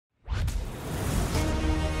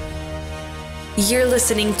You're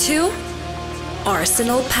listening to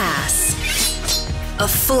Arsenal Pass, a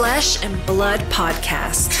flesh and blood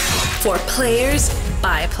podcast for players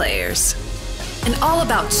by players, and all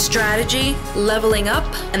about strategy, leveling up,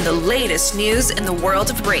 and the latest news in the world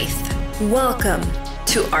of Wraith. Welcome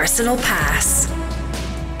to Arsenal Pass.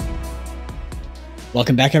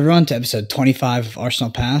 Welcome back, everyone, to episode 25 of Arsenal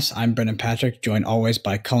Pass. I'm Brendan Patrick, joined always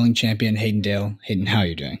by culling champion Hayden Dale. Hayden, how are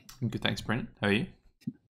you doing? I'm good, thanks, Brendan. How are you?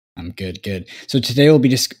 I'm good. So today we'll be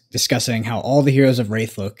discussing how all the heroes of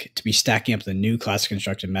Wraith look to be stacking up the new classic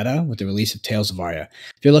constructed meta with the release of Tales of Aria.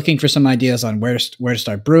 If you're looking for some ideas on where to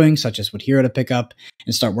start brewing, such as what hero to pick up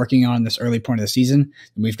and start working on this early point of the season,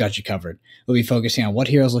 then we've got you covered. We'll be focusing on what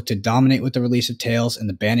heroes look to dominate with the release of Tales and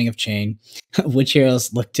the banning of Chain, which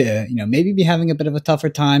heroes look to, maybe be having a bit of a tougher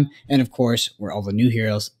time, and of course, where all the new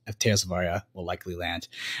heroes of Tales of Aria will likely land.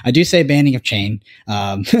 I do say banning of Chain.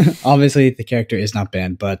 Obviously, the character is not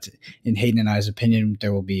banned, but in Hayden and I's opinion,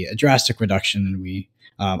 there will be a drastic reduction, and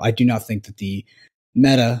I do not think that the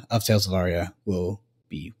meta of Tales of Aria will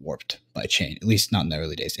be warped by Chain, at least not in the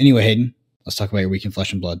early days. Anyway, Hayden, let's talk about your week in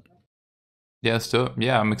Flesh and Blood. Yeah, let's do it.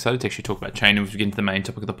 Yeah, I'm excited to actually talk about Chain and we'll get into the main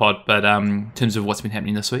topic of the pod. But in terms of what's been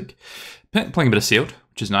happening this week, playing a bit of Sealed,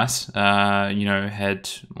 which is nice. Had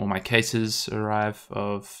all my cases arrive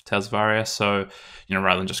of Tales of Aria. So,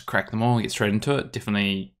 rather than just crack them all and get straight into it,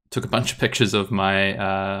 definitely took a bunch of pictures of my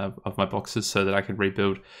boxes so that I could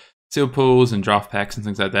rebuild sealed pools and draft packs and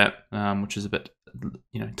things like that, which is a bit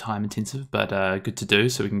time intensive, but good to do.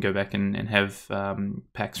 So we can go back and have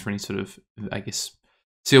packs for any sort of,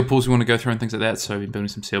 sealed pools we want to go through and things like that. So we've been building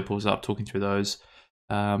some sealed pools up, talking through those.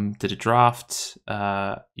 Did a draft,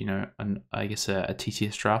 a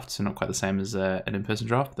TTS draft, so not quite the same as an in-person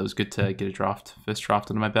draft. That was good to get a first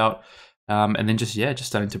draft under my belt. And then just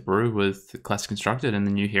starting to brew with Classic Constructed and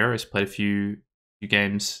the new heroes. Played a few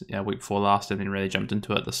games week before last, and then really jumped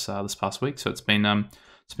into it this past week. So it's been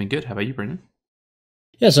good. How about you, Brendan?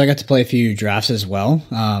 Yeah, so I got to play a few drafts as well.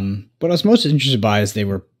 What I was most interested by is they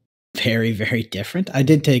were very, very different. I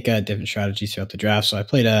did take different strategies throughout the draft. So I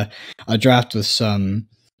played a draft with some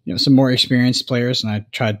more experienced players, and I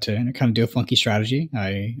tried to kind of do a funky strategy.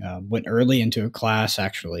 I went early into a class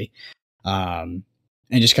actually, and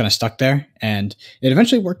just kind of stuck there, and it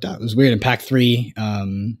eventually worked out. It was weird. In pack 3,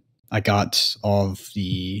 I got all of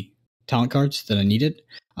the talent cards that I needed,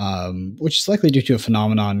 which is likely due to a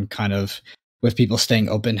phenomenon kind of with people staying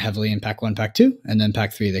open heavily in pack 1, pack 2, and then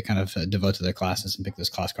pack 3, they kind of devote to their classes and pick those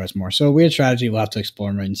class cards more. So a weird strategy. We'll have to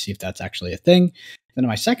explore more and see if that's actually a thing. Then in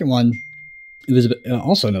my second one, it was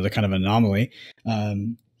also another kind of anomaly.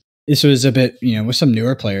 This was a bit, with some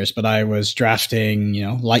newer players, but I was drafting,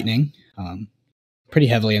 Lightning, pretty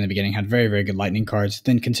heavily in the beginning, had very, very good Lightning cards,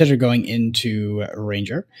 then considered going into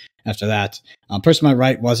Ranger. After that, person to my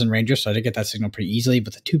right was in Ranger, so I did get that signal pretty easily,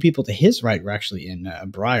 but the two people to his right were actually in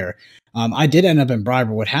Briar. I did end up in Briar,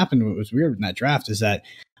 but what happened, what was weird in that draft is that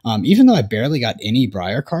even though I barely got any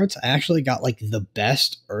Briar cards, I actually got like the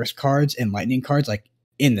best Earth cards and Lightning cards like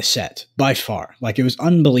in the set by far. Like it was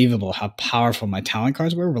unbelievable how powerful my talent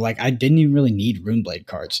cards were. I didn't even really need Runeblade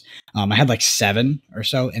cards. I had like 7 or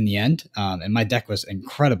so in the end, and my deck was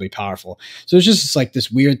incredibly powerful. So it's just like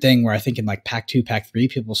this weird thing where I think in like pack 2, pack 3,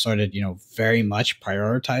 people started, very much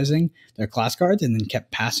prioritizing their class cards and then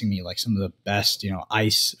kept passing me like some of the best,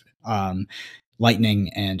 ice,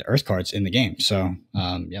 lightning and earth cards in the game. So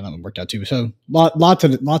that one worked out too. So lot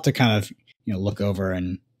to kind of, look over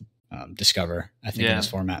and discover, I think, in this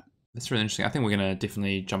format. That's really interesting. I think we're going to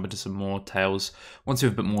definitely jump into some more tales once we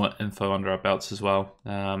have a bit more info under our belts as well.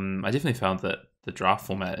 I definitely found that the draft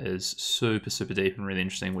format is super, super deep and really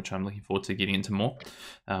interesting, which I'm looking forward to getting into more.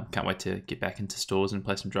 Can't wait to get back into stores and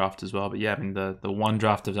play some draft as well. But yeah, I mean, the one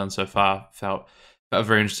draft I've done so far felt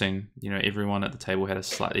very interesting. Everyone at the table had a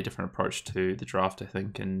slightly different approach to the draft, I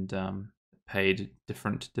think, and paid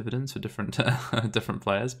different dividends for different different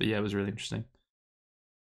players. But yeah, it was really interesting.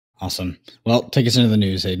 Awesome. Well, take us into the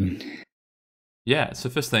news, Hayden. Yeah,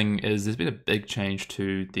 so first thing is there's been a big change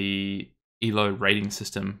to the ELO rating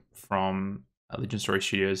system from Legend Story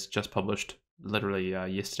Studios, just published literally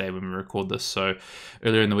yesterday when we record this. So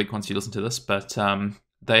earlier in the week once you listen to this, but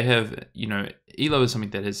they have, ELO is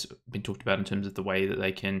something that has been talked about in terms of the way that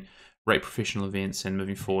they can rate professional events, and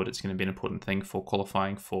moving forward it's going to be an important thing for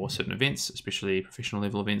qualifying for certain events, especially professional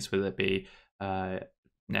level events, whether it be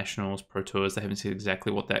Nationals, Pro Tours. They haven't said exactly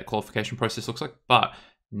what that qualification process looks like, but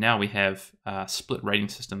now we have split rating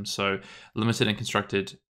systems. So limited and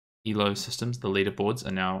constructed ELO systems, the leaderboards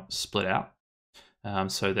are now split out,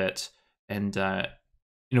 so that, and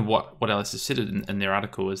what Alice has said in their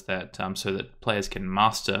article is that so that players can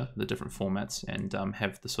master the different formats and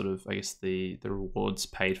have the sort of, I guess, the rewards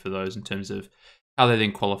paid for those in terms of how they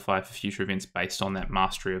then qualify for future events based on that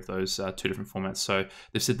mastery of those two different formats. So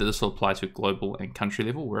they've said that this will apply to global and country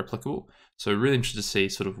level where applicable. So really interested to see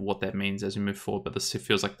sort of what that means as we move forward. But this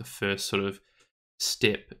feels like the first sort of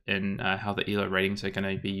step in how the ELO ratings are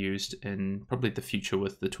going to be used in probably the future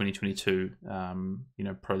with the 2022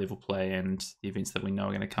 pro level play and the events that we know are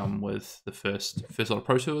going to come with the first lot of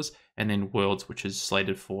pro tours, and then Worlds, which is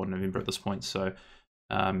slated for November at this point. So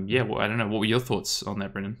well, I don't know, what were your thoughts on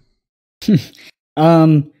that, Brendan?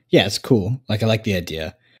 Yeah, it's cool. Like, I like the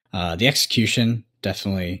idea. The execution,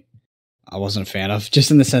 definitely I wasn't a fan of,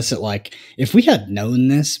 just in the sense that, like, if we had known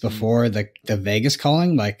this before the Vegas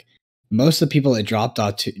calling, like, most of the people that dropped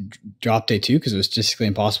day 2 because it was statistically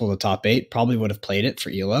impossible to top 8 probably would have played it for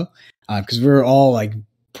ELO, because we were all like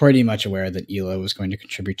pretty much aware that ELO was going to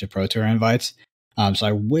contribute to Pro Tour invites. So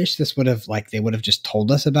I wish this would have, like, they would have just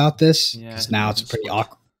told us about this, because now it's pretty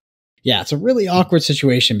awkward. Yeah, it's a really awkward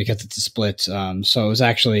situation because it's a split. So it was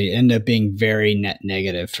actually ended up being very net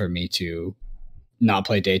negative for me to not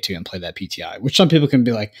play day 2 and play that PTI, which some people can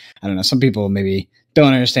be like, I don't know, some people maybe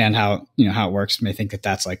don't understand how it works, may think that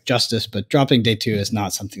that's like justice, but dropping day 2 is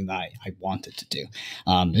not something that I wanted to do.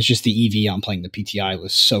 It's just the EV on playing the PTI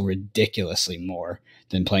was so ridiculously more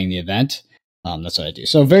than playing the event. That's what I do.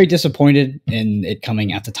 So very disappointed in it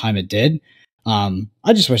coming at the time it did.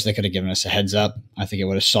 I just wish they could have given us a heads up. I think it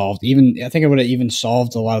would have solved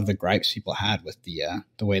solved a lot of the gripes people had with the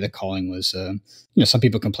way the calling was. Some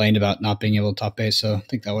people complained about not being able to top base, so I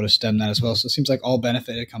think that would have stemmed that as well. So it seems like all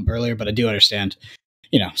benefit had come earlier, but I do understand,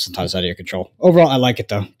 sometimes out of your control. Overall, I like it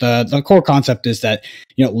though. The core concept is that,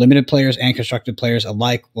 limited players and constructed players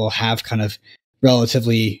alike will have kind of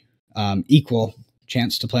relatively equal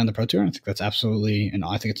chance to play on the Pro Tour. I think that's absolutely, and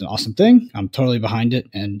I think it's an awesome thing. I'm totally behind it,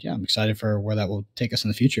 and yeah, I'm excited for where that will take us in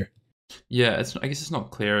the future. Yeah, I guess it's not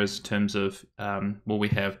clear as terms of will we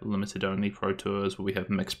have limited only Pro Tours, will we have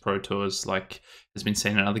mixed Pro Tours like has been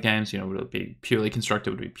seen in other games? Would it be purely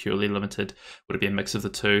constructed? Would it be purely limited? Would it be a mix of the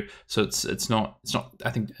two? So it's not I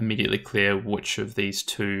think immediately clear which of these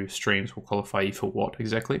two streams will qualify you for what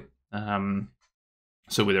exactly.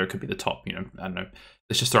 So whether it could be the top, I don't know,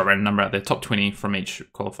 let's just throw a random number out there, top 20 from each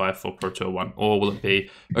qualifier for Pro Tour 1, or will it be,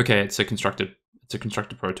 okay, it's a constructed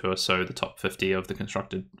Pro Tour, so the top 50 of the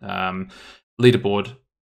constructed leaderboard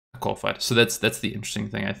are qualified. So that's the interesting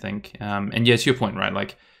thing, I think. And yeah, to your point, right,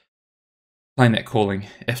 like playing that calling,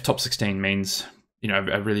 if top 16 means,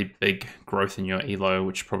 a really big growth in your ELO,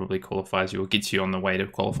 which probably qualifies you or gets you on the way to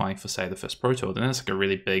qualifying for, say, the first Pro Tour, then that's like a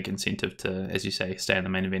really big incentive to, as you say, stay in the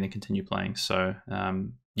main event and continue playing. So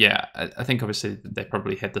yeah, I think obviously they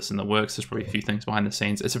probably had this in the works. There's probably a few things behind the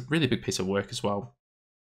scenes. It's a really big piece of work as well,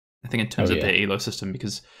 I think, in terms of their ELO system,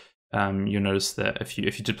 because you'll notice that if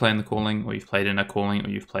you did play in the calling, or you've played in a calling, or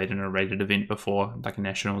you've played in a rated event before, like a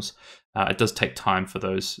nationals, it does take time for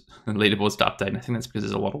those leaderboards to update. And I think that's because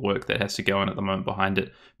there's a lot of work that has to go on at the moment behind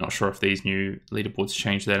it. Not sure if these new leaderboards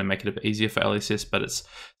change that and make it a bit easier for LSS, but it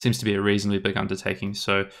seems to be a reasonably big undertaking.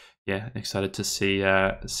 So yeah, excited to see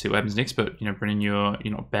what happens next. But Brendan, you're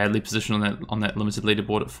not badly positioned on that limited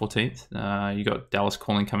leaderboard at 14th. You got Dallas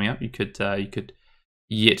calling coming up. You could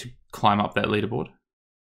yet climb up that leaderboard.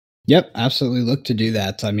 Yep, absolutely look to do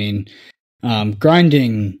that. I mean,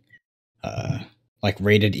 grinding like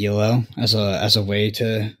rated ELO as a way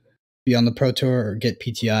to be on the Pro Tour or get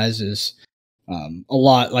PTIs is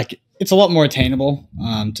it's a lot more attainable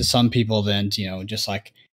to some people than just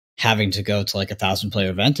like having to go to like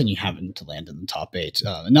 1,000-player event and you happen to land in the top 8.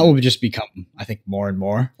 And that will just become, I think, more and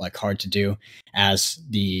more like hard to do as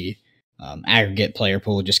the aggregate player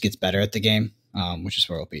pool just gets better at the game. Which is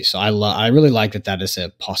where it'll be. So I really like that is a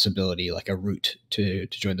possibility, like a route to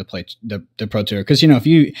join the Pro Tour. Because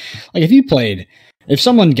if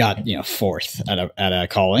someone got 4th at a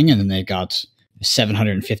calling and then they got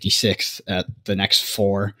 756th at the next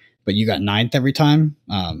 4, but you got 9th every time.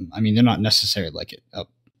 I mean, they're not necessarily like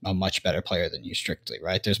a much better player than you strictly,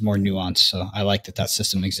 right? There's more nuance. So I like that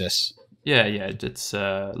system exists. Yeah, it's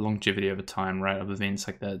longevity over time, right, of events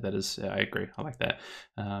like that. That is, I agree. I like that.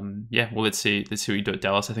 Yeah, well, let's see what you do at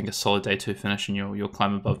Dallas. I think a solid day 2 finish, and you'll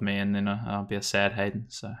climb above me, and then I'll be a sad Hayden.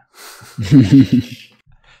 So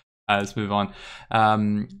let's move on.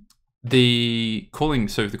 The calling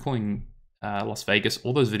Las Vegas,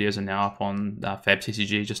 all those videos are now up on Fab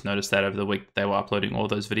TCG. Just noticed that over the week they were uploading all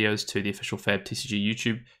those videos to the official Fab TCG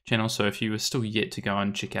YouTube channel. So if you were still yet to go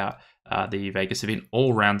and check out the Vegas event,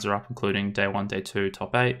 all rounds are up, including day 1, day 2,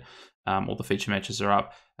 top 8. All the feature matches are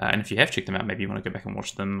up. And if you have checked them out, maybe you want to go back and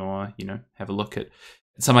watch them, or have a look at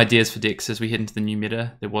some ideas for decks as we head into the new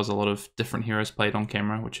meta. There was a lot of different heroes played on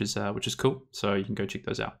camera, which is cool. So you can go check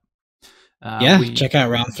those out. Check out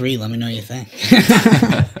round 3. Let me know your thing.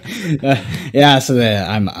 So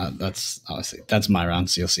that's my round,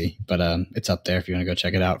 so you'll see. But it's up there if you want to go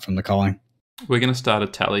check it out from the calling. We're going to start a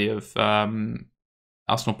tally of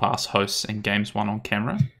Arsenal Pass hosts and games won on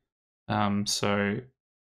camera. So,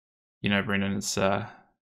 Brendan, it's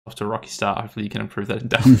off to a rocky start. Hopefully you can improve that in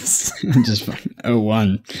Dallas. Just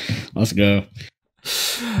 0-1. Let's go.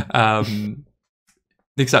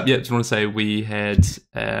 Next up, just want to say we had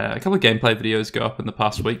a couple of gameplay videos go up in the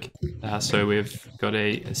past week. So we've got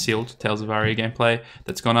a sealed Tales of Aria gameplay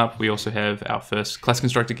that's gone up. We also have our first class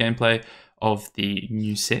constructor gameplay of the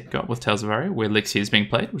new set go up with Tales of Aria, where Lexi is being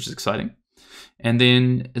played, which is exciting. And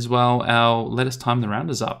then as well, our Let Us Time the Round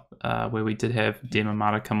is up, where we did have DM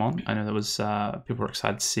Amada come on. I know there was people were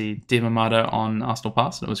excited to see DM Amada on Arsenal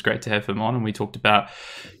Pass, and it was great to have him on. And we talked about,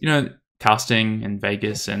 casting in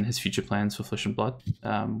Vegas and his future plans for Flesh and Blood,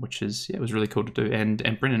 which is, it was really cool to do. And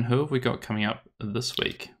Brendan, who have we got coming up this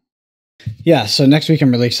week? Yeah, so next week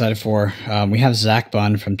I'm really excited for. We have Zach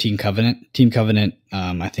Bunn from Team Covenant. Team Covenant,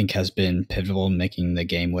 I think, has been pivotal in making the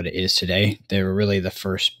game what it is today. They were really the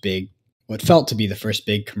first what felt to be the first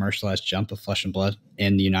big commercialized jump of Flesh and Blood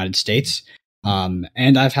in the United States.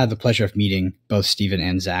 And I've had the pleasure of meeting both Steven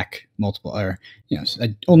and Zach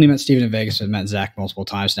I only met Steven in Vegas, but I've met Zach multiple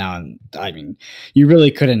times now. And I mean, you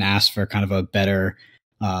really couldn't ask for kind of a better,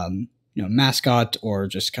 mascot or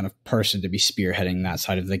just kind of person to be spearheading that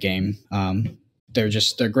side of the game.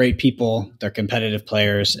 They're great people. They're competitive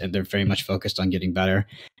players, and they're very much focused on getting better.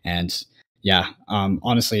 And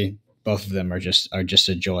honestly, both of them are just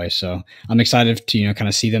a joy. So I'm excited to, kind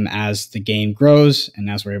of see them as the game grows and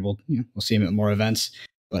as we're able, we'll see them at more events,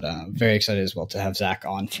 but very excited as well to have Zach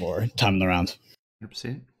on for Time in the Round.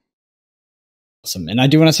 100%. Awesome. And I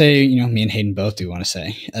do want to say, me and Hayden both do want to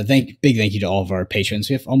say big thank you to all of our patrons.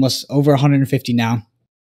 We have almost over 150 now.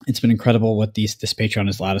 It's been incredible what this Patreon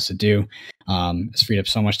has allowed us to do. It's freed up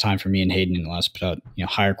so much time for me and Hayden and allowed us to put out,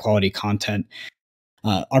 higher quality content.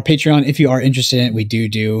 Our Patreon, if you are interested in it, we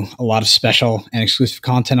do a lot of special and exclusive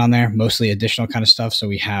content on there, mostly additional kind of stuff. So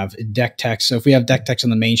we have deck text. So if we have deck text on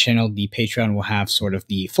the main channel, the Patreon will have sort of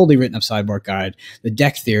the fully written up sideboard guide, the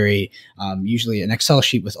deck theory, usually an Excel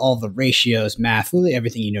sheet with all the ratios, math, really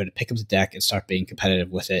everything to pick up the deck and start being competitive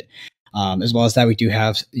with it. As well as that, we do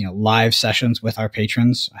have live sessions with our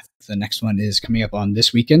patrons. I think the next one is coming up on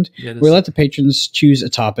this weekend. Yeah, we let the patrons choose a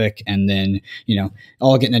topic, and then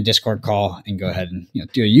all get in a Discord call and go ahead and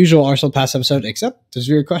do a usual Arsenal Pass episode, except there's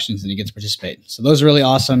viewer questions and you get to participate. So those are really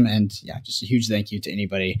awesome, and just a huge thank you to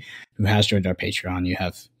anybody who has joined our Patreon. You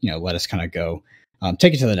have let us kind of go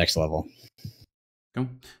take it to the next level. Cool.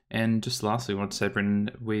 And just lastly, I want to say,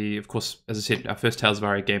 Brendan, we, of course, as I said, our first Tales of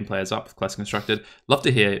Aria gameplay is up with Class Constructed. Love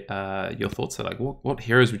to hear your thoughts. So, what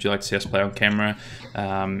heroes would you like to see us play on camera?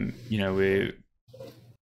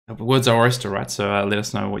 Words are oyster, right? So let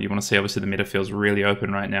us know what you want to see. Obviously, the meta feels really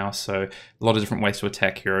open right now, so a lot of different ways to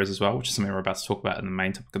attack heroes as well, which is something we're about to talk about in the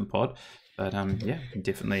main topic of the pod. But we can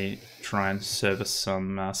definitely try and service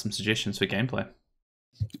some suggestions for gameplay.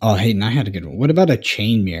 Oh, Hayden, I had a good one. What about a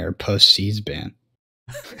chain mirror post Seeds ban?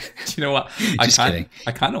 Do you know what? Kidding.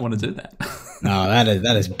 I kind of want to do that. No,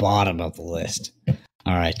 that is bottom of the list.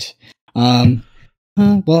 All right. Well,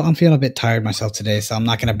 I'm feeling a bit tired myself today, so I'm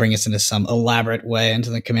not going to bring us into some elaborate way into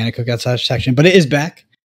the Command and Cookout section, but it is back.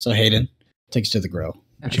 So Hayden, take us to the grill.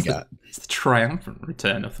 What you got? It's the triumphant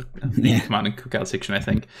return of the Command and Cookout section, I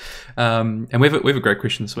think. And we have a great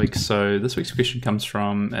question this week. So this week's question comes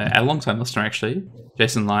from a long-time listener, actually,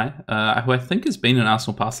 Jason Lai, who I think has been an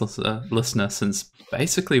Arsenal Pass listener since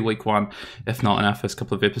basically week 1, if not in our first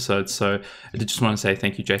couple of episodes. So I did just want to say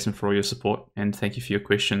thank you, Jason, for all your support, and thank you for your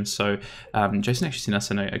questions. So Jason actually sent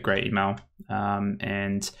us a great email,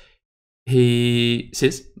 and Jason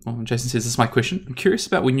says, this is my question. I'm curious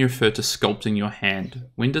about when you refer to sculpting your hand.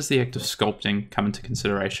 When does the act of sculpting come into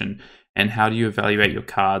consideration, and how do you evaluate your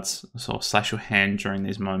cards or slash your hand during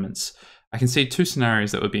these moments? I can see 2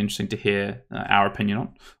 scenarios that would be interesting to hear our opinion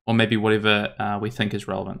on, or maybe whatever we think is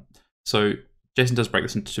relevant. So Jason does break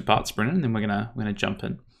this into 2 parts, Brendan, and then we're gonna jump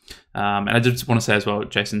in. And I did want to say as well,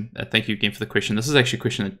 Jason, thank you again for the question. This is actually a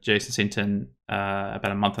question that Jason sent in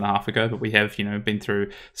about a month and a half ago, but we have, been through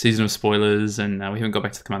season of spoilers, and we haven't got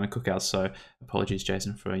back to the Command and Cookout. So apologies,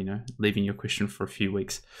 Jason, for leaving your question for a few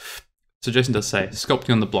weeks. So Jason does say,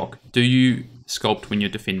 sculpting on the block. Do you sculpt when you're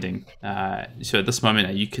defending? So at this moment,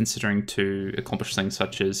 are you considering to accomplish things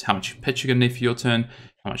such as how much pitch you're going to need for your turn,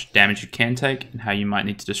 how much damage you can take, and how you might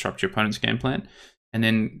need to disrupt your opponent's game plan? And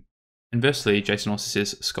then Inversely, Jason also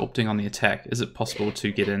says, sculpting on the attack. Is it possible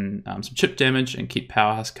to get in some chip damage and keep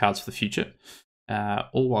powerhouse cards for the future?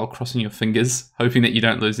 All while crossing your fingers, hoping that you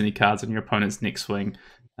don't lose any cards on your opponent's next swing.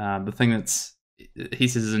 The thing he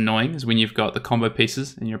says is annoying is when you've got the combo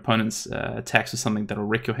pieces and your opponent's attacks with something that'll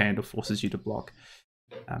wreck your hand or forces you to block.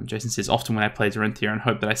 Jason says, often when I play Dorinthia and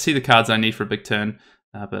hope that I see the cards I need for a big turn,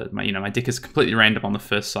 but my deck is completely random on the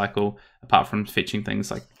first cycle, apart from fetching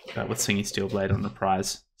things like with Singing Steelblade on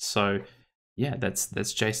Reprise. So yeah,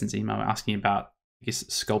 that's Jason's email asking about, I guess,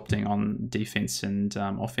 sculpting on defense and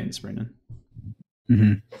offense, Brendan.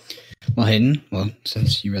 Well, Hayden,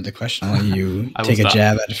 since you read the question, I'll let you take a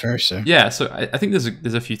jab at it first. So. Yeah, so I think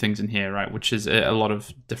there's a few things in here, right, which is a lot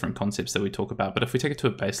of different concepts that we talk about. But if we take it to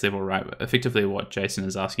a base level, right, effectively what Jason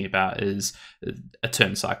is asking about is a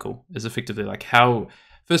turn cycle. Is effectively like how,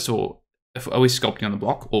 first of all, are we sculpting on the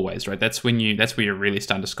block? Always, right? That's where you're really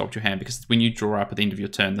starting to sculpt your hand, because when you draw up at the end of your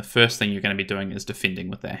turn, the first thing you're going to be doing is defending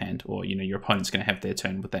with that hand, or your opponent's going to have their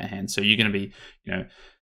turn with that hand. So you're going to be,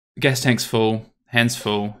 gas tank's full, hand's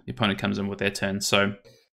full, the opponent comes in with their turn. So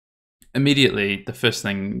immediately, the first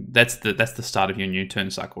thing, that's the start of your new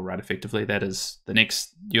turn cycle, right? Effectively, that is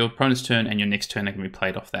your opponent's turn, and your next turn are going to be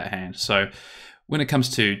played off that hand. So when it comes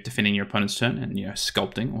to defending your opponent's turn and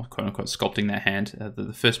sculpting, or quote unquote sculpting that hand,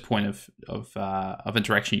 the first point of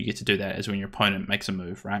interaction you get to do that is when your opponent makes a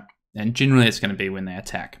move, right? And generally, it's going to be when they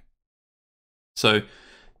attack. So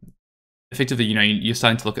effectively, you're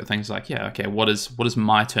starting to look at things like, what does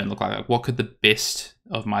my turn look like? Like, what could the best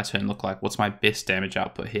of my turn look like? What's my best damage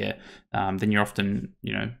output here? Then you're often,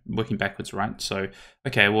 working backwards, right? So,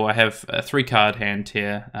 okay, well, I have a 3-card hand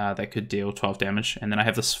here that could deal 12 damage, and then I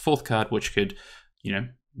have this 4th card which could,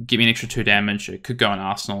 give me an extra 2 damage. It could go in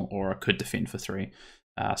Arsenal, or it could defend for 3.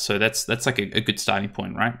 So that's like a good starting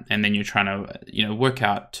point, right? And then you're trying to work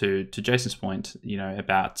out, to Jason's point,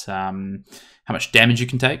 about how much damage you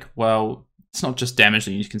can take. Well, it's not just damage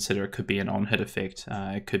that you need to consider. It could be an on-hit effect.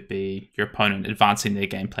 It could be your opponent advancing their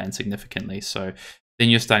game plan significantly. So then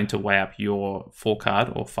you're starting to weigh up your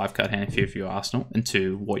 4-card or 5-card hand if you have your Arsenal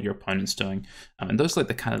into what your opponent's doing. And those are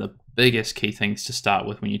like the biggest key things to start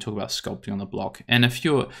with when you talk about sculpting on the block. And if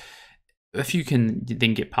you can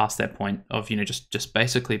then get past that point of just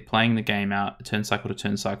basically playing the game out turn cycle to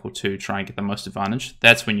turn cycle to try and get the most advantage,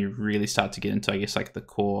 that's when you really start to get into, I guess, like the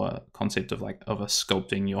core concept of a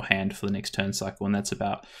sculpting your hand for the next turn cycle. And that's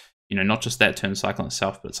about not just that turn cycle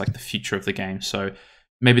itself, but it's like the future of the game. So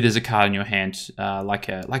maybe there's a card in your hand like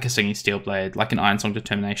a Singing Steelblade, like an Ironsong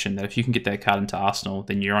Determination, that if you can get that card into Arsenal,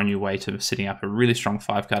 then you're on your way to setting up a really strong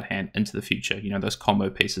 5-card hand into the future. Those combo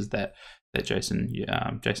pieces that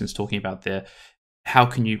Jason's talking about there. How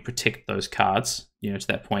can you protect those cards, to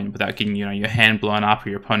that point without getting, your hand blown up or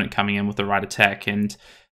your opponent coming in with the right attack? And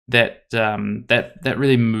that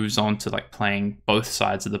really moves on to like playing both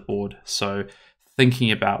sides of the board. So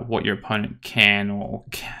thinking about what your opponent can or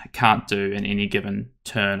can't do in any given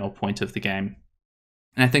turn or point of the game.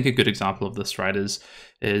 And I think a good example of this, right, is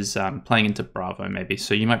playing into Bravo maybe.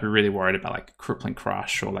 So you might be really worried about like Crippling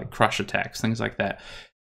Crush or like Crush attacks, things like that.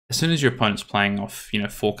 As soon as your opponent's playing off,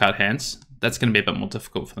 4-card hands, that's going to be a bit more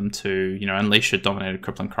difficult for them to, unleash a dominated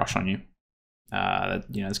Crippling Crush on you.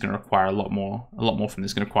 It's going to require a lot more from them.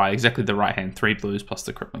 It's going to require exactly the right hand, 3 blues plus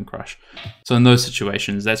the Crippling Crush. So in those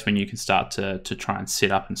situations, that's when you can start to try and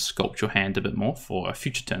set up and sculpt your hand a bit more for a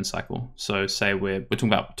future turn cycle. So say we're talking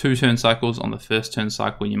about 2 turn cycles. On the first turn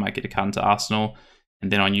cycle, you might get a card into Arsenal.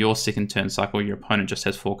 And then on your second turn cycle, your opponent just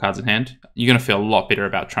has 4 cards in hand. You're going to feel a lot better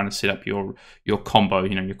about trying to set up your combo,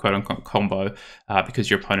 your quote-unquote combo, because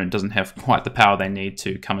your opponent doesn't have quite the power they need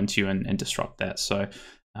to come into you and disrupt that. So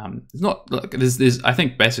it's not like there's I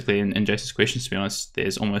think basically in Jason's questions, to be honest,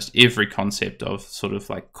 there's almost every concept of sort of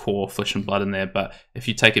like core flesh and blood in there. But if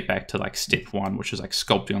you take it back to like step 1, which is like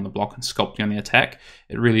sculpting on the block and sculpting on the attack,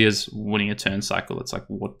 it really is winning a turn cycle. It's like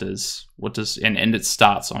what does and it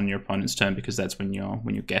starts on your opponent's turn, because that's when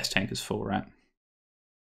your gas tank is full, right?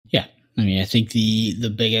 Yeah. I mean, I think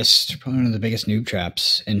probably one of the biggest noob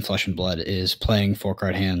traps in Flesh and Blood is playing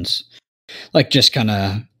 4-card hands, like just kind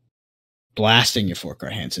of blasting your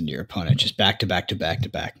 4-card hands into your opponent, just back to back to back to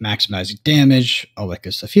back, maximizing damage, all that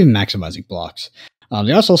good stuff, even maximizing blocks.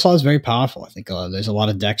 The Arsenal Saw is very powerful. I think there's a lot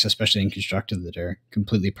of decks, especially in Constructed, that are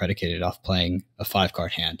completely predicated off playing a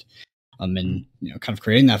 5-card hand. And kind of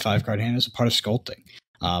creating that 5-card hand is a part of sculpting.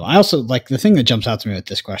 I also like the thing that jumps out to me with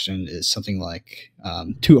this question is something like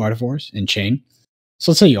 2 Artivores in chain.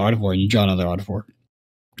 So let's say you Artivore and you draw another Artivore.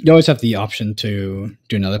 You always have the option to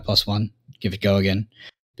do another +1, give it go again.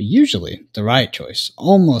 But usually, the right choice,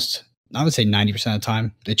 almost, I would say 90% of the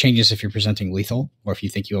time, it changes if you're presenting lethal or if you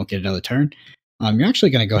think you won't get another turn. you're actually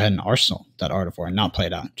going to go ahead and arsenal that Artivore and not play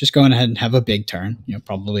it out. Just go ahead and have a big turn,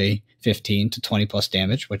 probably 15 to 20 plus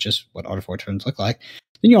damage, which is what Artivore turns look like.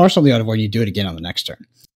 Then you arsenal the Artivore and you do it again on the next turn.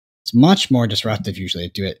 It's much more disruptive usually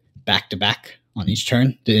to do it back to back on each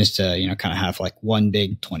turn than is to, kind of have like one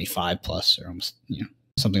big 25 plus or almost,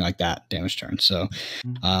 something like that damage turn. So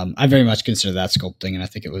I very much consider that sculpting, and I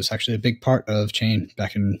think it was actually a big part of Chain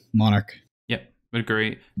back in Monarch. Yep, would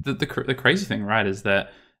agree. The crazy thing, right, is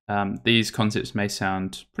that these concepts may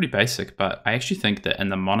sound pretty basic, but I actually think that in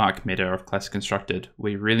the Monarch meta of Classic Constructed,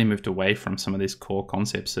 we really moved away from some of these core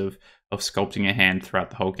concepts of sculpting a hand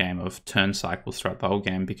throughout the whole game, of turn cycles throughout the whole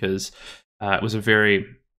game, because it was a very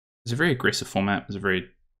aggressive format. It was a very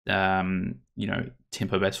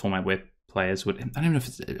tempo-based format where players would, I don't know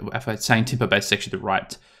if I'm saying tempo-based is actually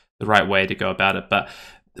the right way to go about it, but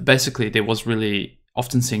basically there was really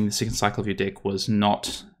often seeing the second cycle of your deck was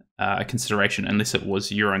not a consideration unless it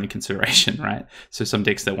was your only consideration, right? So some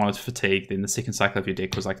decks that wanted to fatigue, then the second cycle of your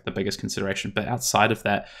deck was like the biggest consideration. But outside of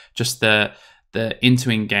that, just the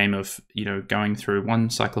end-to-end game of going through one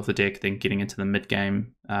cycle of the deck, then getting into the mid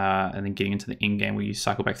game, and then getting into the end game where you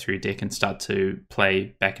cycle back through your deck and start to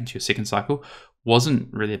play back into your second cycle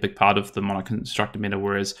wasn't really a big part of the Monarch Constructed meta.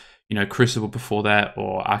 Whereas Crucible before that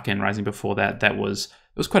or Arcane Rising before that, it was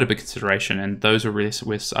quite a big consideration, and those were really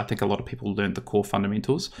where I think a lot of people learned the core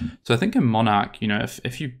fundamentals. So I think in Monarch,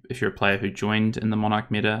 if you're a player who joined in the Monarch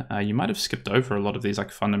meta, you might have skipped over a lot of these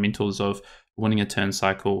like fundamentals of winning a turn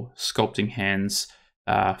cycle, sculpting hands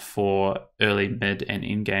for early, mid, and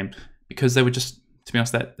end game, because they were just, to be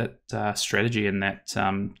honest, that strategy and that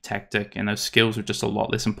tactic and those skills were just a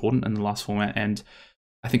lot less important in the last format. And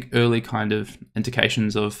I think early kind of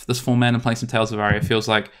indications of this format and playing some Tales of Aria feels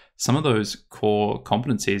like some of those core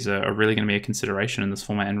competencies are really going to be a consideration in this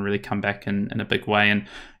format and really come back in a big way. And,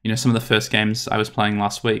 some of the first games I was playing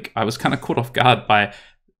last week, I was kind of caught off guard by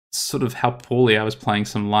sort of how poorly I was playing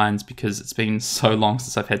some lines, because it's been so long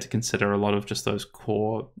since I've had to consider a lot of just those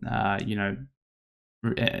core, they're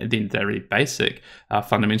really basic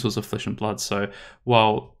fundamentals of Flesh and Blood. So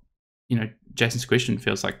while, Jason's question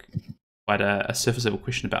feels like quite a surface level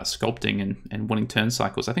question about sculpting and winning turn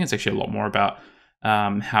cycles, I think it's actually a lot more about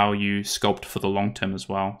how you sculpt for the long term as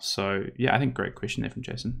well. So yeah, I think great question there from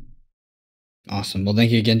Jason. Awesome. Well,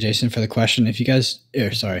 thank you again, Jason, for the question. If you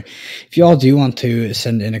all do want to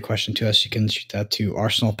send in a question to us, you can shoot that to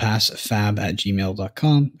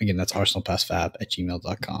arsenalpassfab@gmail.com. Again, that's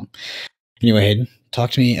arsenalpassfab@gmail.com. Anyway, Hayden,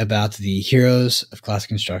 talk to me about the heroes of Classic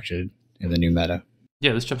Constructed in the new meta.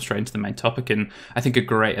 Yeah, let's jump straight into the main topic, and I think a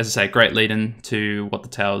great lead-in to what the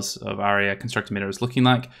Tales of Aria Constructed meta is looking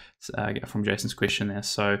like from Jason's question there.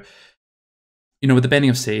 So, with the banning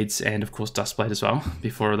of Seeds and, of course, Dustblade as well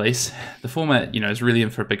before release, the format, is really in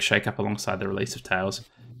for a big shake-up alongside the release of Tales.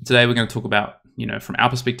 Today, we're going to talk about, from our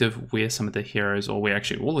perspective, where some of the heroes, or where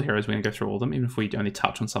actually all the heroes, we're going to go through all of them, even if we only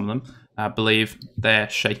touch on some of them, believe they're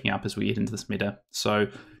shaking up as we get into this meta. So,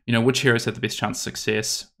 which heroes have the best chance of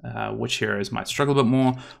success, which heroes might struggle a bit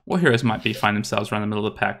more, what heroes might be find themselves around the middle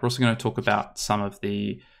of the pack. We're also going to talk about some of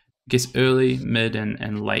the, early, mid,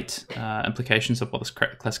 and late implications of what this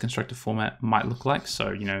Classic Constructed format might look like.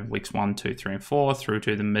 So, weeks 1, 2, 3, and 4 through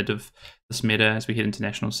to the mid of this meta as we head into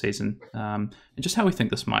national season, and just how we think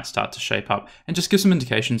this might start to shape up, and just give some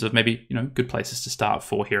indications of maybe, good places to start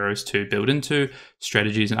for heroes to build into,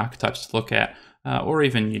 strategies and archetypes to look at, or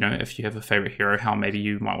even, if you have a favorite hero, how maybe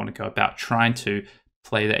you might want to go about trying to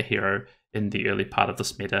play that hero in the early part of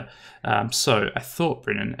this meta. So I thought,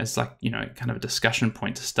 Brendan, as kind of a discussion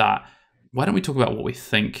point to start, why don't we talk about what we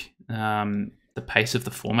think the pace of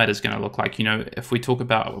the format is going to look like? If we talk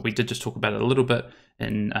about, we did just talk about it a little bit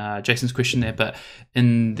in Jason's question there, but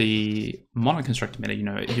in the Monarch Constructed meta,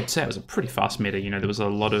 you'd say it was a pretty fast meta. There was a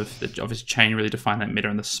lot of, obviously Chain really defined that meta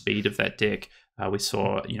and the speed of that deck. We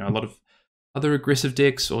saw, a lot of other aggressive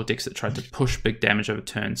decks or decks that tried to push big damage over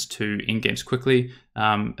turns to end games quickly.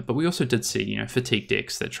 But we also did see, fatigue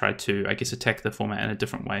decks that tried to, attack the format in a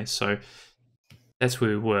different way. So that's where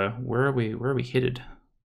we were. Where are we headed?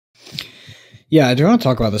 Yeah, I do want to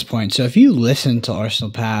talk about this point. So if you listen to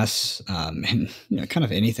Arsenal Pass, and kind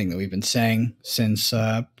of anything that we've been saying since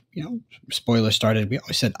spoiler started, we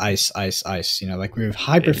always said ice. We were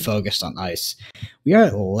hyper focused on ice. We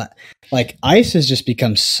are ice has just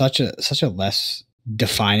become such a less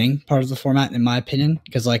defining part of the format, in my opinion,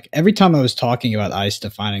 because every time I was talking about ice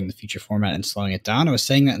defining the future format and slowing it down, I was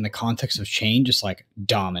saying that in the context of Chain just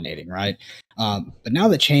dominating, right? But now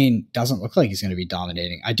that Chain doesn't look like he's going to be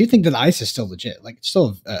dominating, I do think that ice is still legit. It's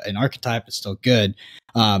still an archetype. It's still good.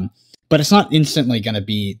 but it's not instantly going to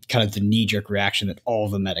be kind of the knee-jerk reaction that all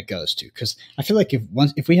the meta goes to. Because I feel like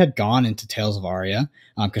if we had gone into Tales of Aria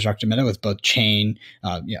constructed meta with both chain,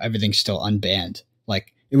 everything's still unbanned,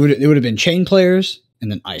 like it would have been chain players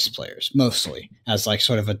and then ice players mostly as like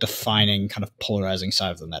sort of a defining kind of polarizing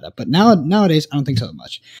side of the meta. But nowadays, I don't think so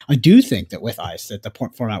much. I do think that with ice, that the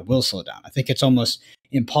format will slow down. I think it's almost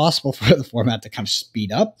impossible for the format to kind of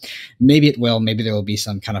speed up. Maybe it will. Maybe there will be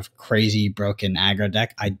some kind of crazy broken aggro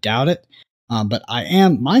deck. I doubt it. But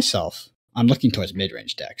I'm looking towards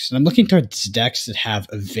mid-range decks. And I'm looking towards decks that have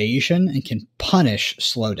evasion and can punish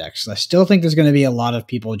slow decks. I still think there's going to be a lot of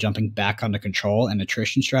people jumping back onto control and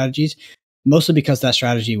attrition strategies, mostly because that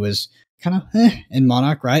strategy was kind of in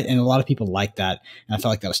Monarch, right? And a lot of people like that. And I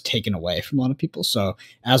felt like that was taken away from a lot of people. So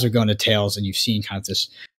as we're going to Tails and you've seen kind of this,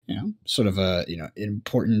 sort of a,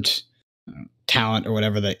 important talent or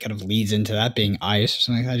whatever that kind of leads into that being ice or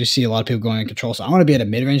something, I just see a lot of people going in control. So I want to be at a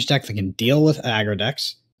mid-range deck that can deal with aggro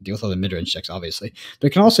decks, deal with other mid-range decks, obviously, but it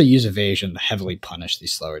can also use evasion to heavily punish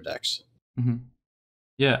these slower decks. Mm-hmm.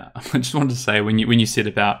 Yeah, I just wanted to say when you said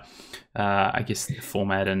about I guess the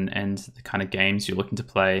format and the kind of games you're looking to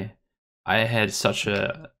play, I had such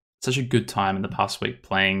a good time in the past week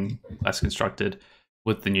playing Less Constructed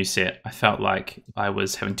with the new set. I felt like I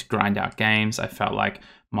was having to grind out games. I felt like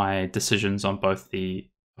my decisions on both the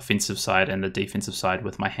offensive side and the defensive side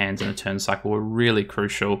with my hands in a turn cycle were really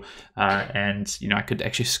crucial. And I could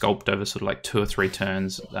actually sculpt over sort of like 2 or 3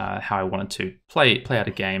 turns how I wanted to play out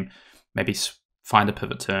a game, maybe find a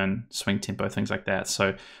pivot turn, swing tempo, things like that.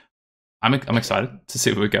 So I'm excited to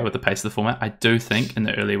see where we go with the pace of the format. I do think in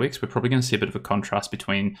the early weeks, we're probably going to see a bit of a contrast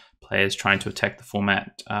between players trying to attack the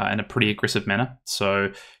format in a pretty aggressive manner.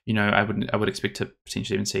 So, I would expect to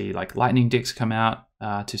potentially even see like lightning decks come out,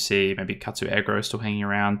 to see maybe Katsu aggro still hanging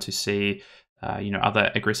around, to see,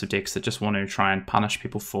 other aggressive decks that just want to try and punish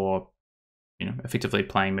people for, effectively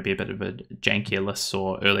playing maybe a bit of a jankier list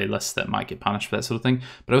or early lists that might get punished for that sort of thing.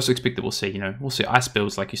 But I also expect that we'll see ice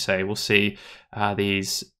builds, like you say. We'll see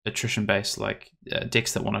these attrition-based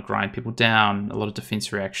decks that want to grind people down, a lot of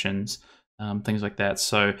defense reactions, things like that.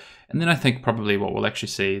 So, and then I think probably what we'll actually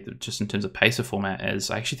see, just in terms of pace of format,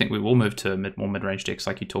 is I actually think we will move to more mid-range decks,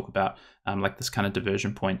 like you talk about, like this kind of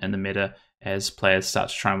diversion point in the meta as players start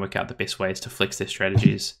to try and work out the best ways to flex their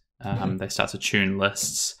strategies. They start to tune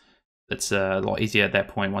lists. It's a lot easier at that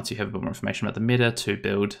point once you have a bit more information about the meta to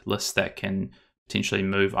build lists that can potentially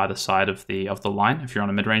move either side of the line. If you're on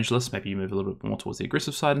a mid-range list, maybe you move a little bit more towards the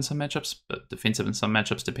aggressive side in some matchups, but defensive in some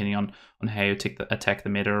matchups, depending on how you attack the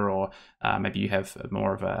meta, or maybe you have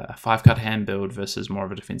more of a 5-card hand build versus more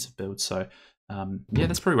of a defensive build. So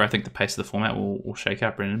that's probably where I think the pace of the format will shake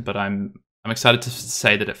out, Brendan. But I'm excited to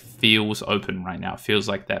say that it feels open right now. It feels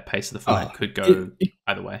like that pace of the format could go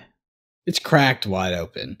either way. It's cracked wide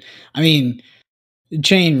open. I mean,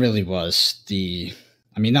 Chain really was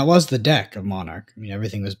that was the deck of Monarch. I mean,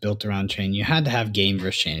 everything was built around Chain. You had to have game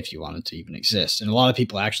versus Chain if you wanted to even exist. And a lot of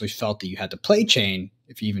people actually felt that you had to play Chain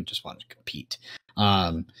if you even just wanted to compete.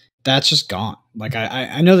 That's just gone. Like,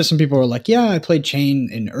 I know that some people were like, yeah, I played Chain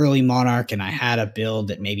in early Monarch and I had a build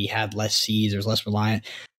that maybe had less seeds or was less reliant.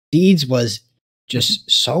 Seeds was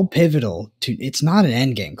just so pivotal to, it's not an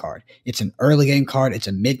end game card. It's an early game card, it's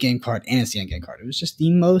a mid game card, and it's the end game card. It was just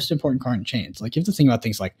the most important card in Chains. Like, you have to think about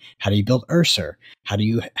things like, how do you build Ursur? How do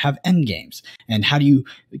you have end games? And how do you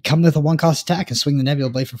come with a 1-cost attack and swing the Nebula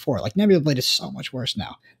Blade for 4? Like, Nebula Blade is so much worse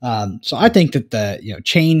now. So I think that the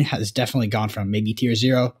Chain has definitely gone from maybe tier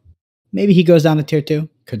 0. Maybe he goes down to tier 2.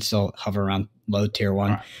 Could still hover around low tier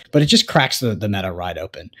 1. Right. But it just cracks the meta right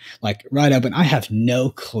open. Like, right open. I have no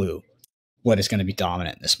clue what is going to be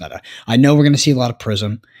dominant in this meta. I know we're going to see a lot of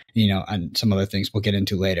Prism, and some other things we'll get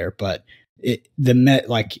into later, but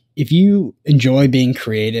if you enjoy being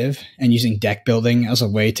creative and using deck building as a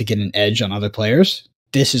way to get an edge on other players,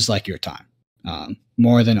 this is like your time.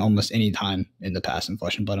 More than almost any time in the past in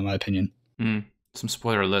Flesh and Blood, in my opinion. Some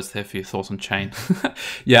spoiler alerts there for your thoughts on Chain.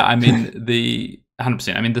 Yeah, I mean,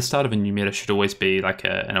 100%. I mean, the start of a new meta should always be like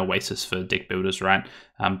an oasis for deck builders, right?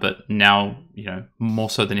 But now, more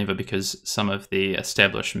so than ever, because some of the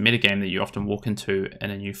established metagame that you often walk into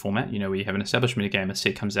in a new format, where you have an established metagame, a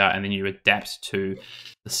set comes out, and then you adapt to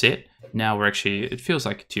the set. Now we're actually, it feels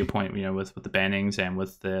like, to your point, with the bannings and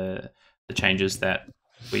with the changes, that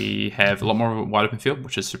we have a lot more of a wide open field,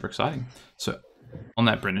 which is super exciting. So on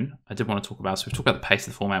that, Brendan, I did want to talk about, so we've talked about the pace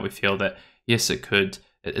of the format. We feel that, yes,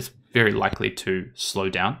 it's very likely to slow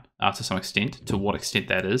down to some extent. To what extent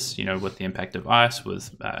that is, with the impact of ice,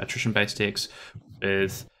 with attrition-based decks,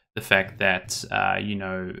 with the fact that,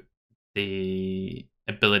 the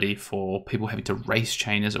ability for people having to race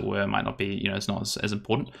chain, as it were, might not be, you know, it's not as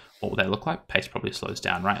important. What will they look like? Pace probably slows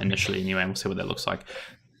down, right? Initially, anyway, and we'll see what that looks like.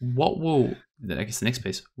 What will, I guess the next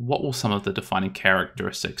piece, what will some of the defining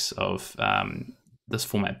characteristics of this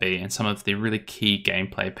format be, and some of the really key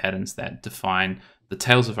gameplay patterns that define the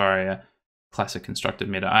Tales of Aria classic constructed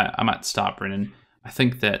meta? I might start, Brennan. I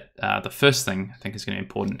think that the first thing I think is going to be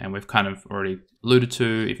important, and we've kind of already alluded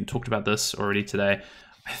to, even talked about this already today.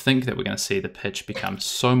 I think that we're going to see the pitch become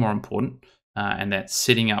so more important, and that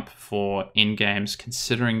setting up for end games,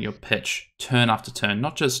 considering your pitch turn after turn,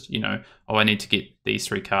 not just, you know, oh, I need to get these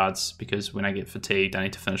 3 cards because when I get fatigued, I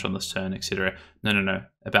need to finish on this turn, etc. No.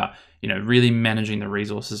 About, you know, really managing the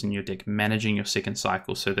resources in your deck, managing your second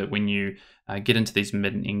cycle, so that when you get into these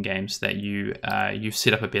mid and end games, that you've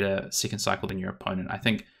set up a better second cycle than your opponent. I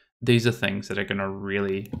think these are things that are going to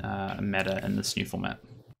really matter in this new format.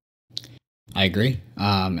 I agree,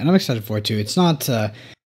 and I'm excited for it too. It's not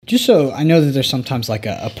just so I know that there's sometimes like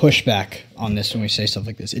a pushback on this when we say stuff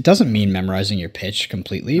like this. It doesn't mean memorizing your pitch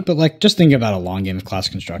completely, but like just think about a long game of Class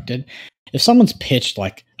Constructed. If someone's pitched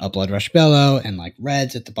like a Blood Rush Bellow and like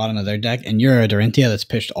reds at the bottom of their deck, and you're a Dorinthia that's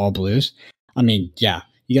pitched all blues, I mean, yeah,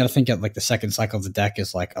 you got to think of like the second cycle of the deck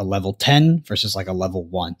is like a level 10 versus like a level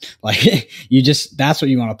 1. Like that's what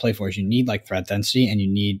you want to play for, is you need like threat density, and you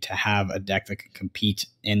need to have a deck that can compete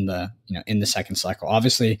in the, you know, in the second cycle.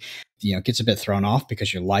 Obviously, you know, it gets a bit thrown off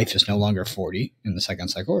because your life is no longer 40 in the second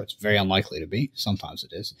cycle. It's very unlikely to be. Sometimes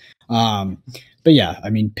it is. But yeah, I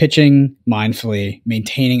mean, pitching mindfully,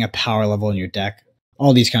 maintaining a power level in your deck,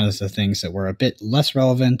 all these kinds of things that were a bit less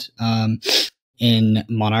relevant in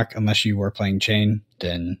Monarch, unless you were playing Chain,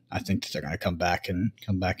 then I think that they're going to come back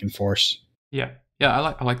in force. Yeah. Yeah,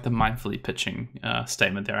 I like the mindfully pitching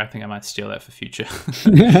statement there. I think I might steal that for future.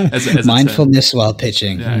 as mindfulness while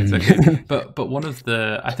pitching. Yeah, exactly. But one of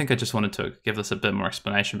the, I think I just wanted to give this a bit more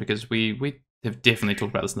explanation, because we have definitely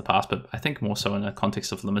talked about this in the past, but I think more so in the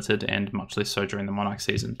context of Limited and much less so during the Monarch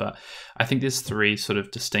season. But I think there's 3 sort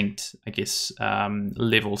of distinct, I guess,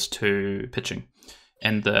 levels to pitching.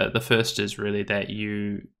 And the first is really that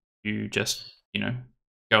you just, you know,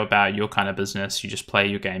 go about your kind of business. You just play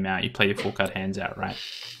your game out. You play your 4-card hands out, right?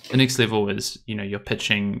 The next level is, you know, you're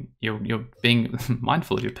pitching. You're being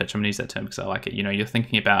mindful of your pitch. I'm gonna use that term because I like it. You know, you're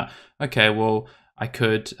thinking about, okay, well, I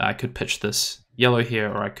could pitch this yellow here,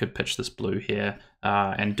 or I could pitch this blue here,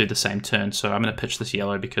 and do the same turn. So I'm gonna pitch this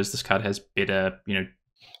yellow because this card has better, you know,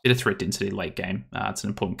 better threat density late game. It's an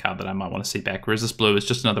important card that I might want to see back. Whereas this blue is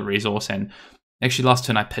just another resource. And actually, last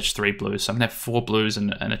turn I pitched 3 blues, so I'm gonna have 4 blues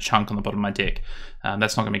and a chunk on the bottom of my deck.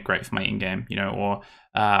 That's not gonna be great for my in game, you know. Or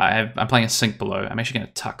I'm playing a Sink Below. I'm actually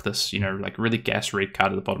gonna tuck this, you know, like really gas red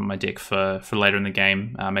card at the bottom of my deck for later in the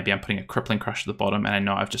game. Maybe I'm putting a Crippling Crush at the bottom, and I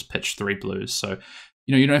know I've just pitched 3 blues. So,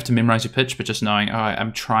 you know, you don't have to memorize your pitch, but just knowing, oh,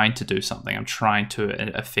 I'm trying to do something. I'm trying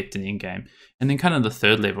to affect an in game. And then kind of the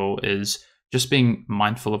third level is just being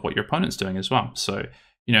mindful of what your opponent's doing as well. So,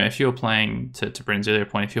 you know, if you're playing, to Brendan's earlier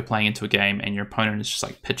point, if you're playing into a game and your opponent is just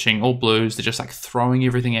like pitching all blues, they're just like throwing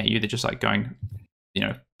everything at you, they're just like going, you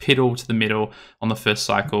know, pedal to the middle on the first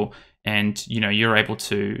cycle, and, you know, you're able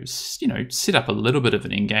to, you know, set up a little bit of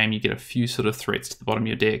an in-game, you get a few sort of threats to the bottom of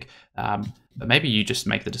your deck, but maybe you just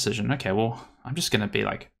make the decision, okay, well, I'm just going to be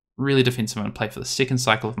like really defensive and play for the second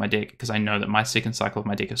cycle of my deck, because I know that my second cycle of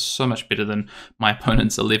my deck is so much better than my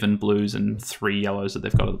opponent's 11 blues and 3 yellows that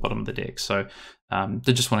they've got at the bottom of the deck. So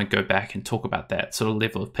they just want to go back and talk about that sort of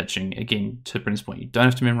level of pitching. Again, to Brendan's point, you don't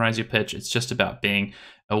have to memorize your pitch. It's just about being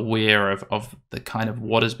aware of the kind of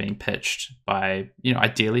what is being pitched by, you know,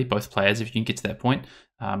 ideally both players, if you can get to that point.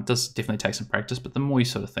 It does definitely take some practice, but the more you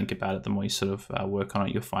sort of think about it, the more you sort of work on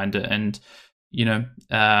it, you'll find it. And, you know,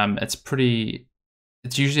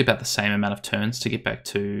 it's usually about the same amount of turns to get back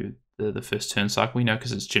to the first turn cycle, you know,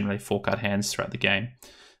 because it's generally 4-card hands throughout the game.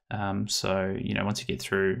 So, you know, once you get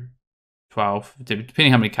through 12,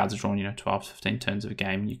 depending how many cards are drawn, you know, 12 to 15 turns of a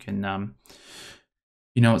game, you can,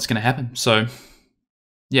 you know what's going to happen. So,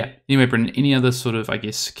 yeah. Anyway, Brendan, any other sort of, I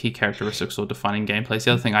guess, key characteristics or defining gameplays?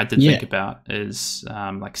 The other thing I did think about is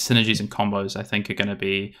like synergies and combos, I think, are going to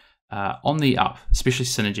be on the up, especially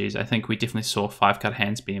synergies. I think we definitely saw 5-card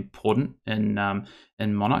hands be important in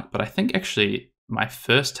Monarch, but I think actually my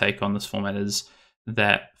first take on this format is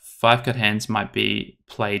that 5-card hands might be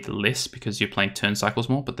played less because you're playing turn cycles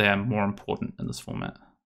more, but they are more important in this format.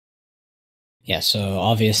 Yeah, so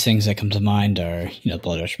obvious things that come to mind are, you know,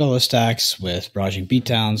 Blood Rush Bellow stacks with barraging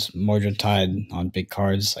beatdowns, Mordred Tide on big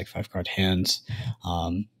cards like 5-card hands,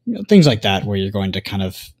 you know, things like that, where you're going to kind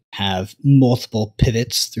of have multiple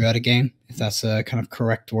pivots throughout a game, if that's a kind of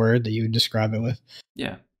correct word that you would describe it with.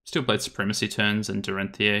 Yeah. Steel Blade Supremacy turns in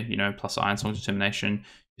Dorinthia, you know, plus Iron Song Determination.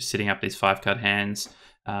 You're setting up these 5-card hands.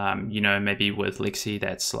 You know, maybe with Lexi,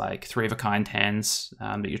 that's like 3 of a kind hands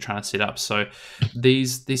that you're trying to set up. So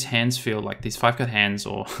these hands feel like these 5-card hands,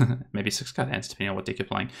 or maybe 6-card hands, depending on what deck you're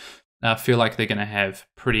playing, feel like they're going to have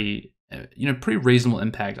pretty reasonable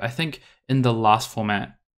impact. I think in the last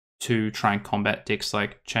format, to try and combat decks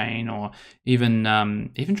like Chain, or even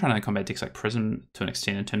trying to combat decks like Prism to an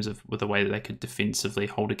extent, in terms of with the way that they could defensively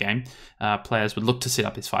hold a game, players would look to set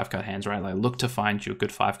up these 5-card hands, right? Like look to find you a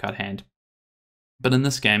good 5-card hand. But in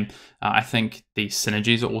this game, I think the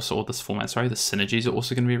synergies are also, or this format, sorry, the synergies are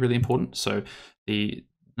also going to be really important. So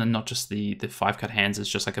not just the 5-card hands is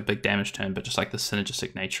just like a big damage turn, but just like the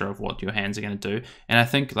synergistic nature of what your hands are going to do. And I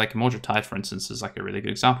think like Mordred Tide, for instance, is like a really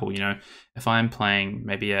good example. You know, if I'm playing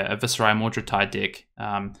maybe a Viscerai Mordred Tide deck,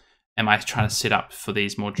 am I trying to set up for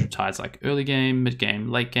these Mordred Tides like early game, mid game,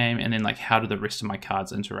 late game, and then like how do the rest of my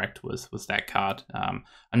cards interact with that card? I'm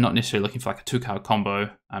not necessarily looking for like a 2-card combo.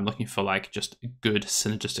 I'm looking for like just good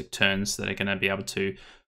synergistic turns that are going to be able to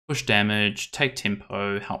push damage, take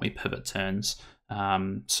tempo, help me pivot turns.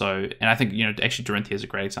 And I think, you know, actually Dorinthia is a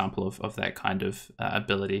great example of that kind of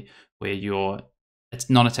ability, where it's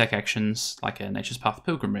non-attack actions like a Nature's Path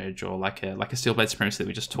Pilgrimage, or like a Steel Blade Supremacy that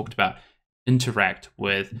we just talked about, interact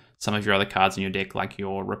with some of your other cards in your deck, like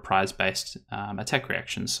your reprise-based attack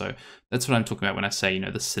reactions. So that's what I'm talking about when I say, you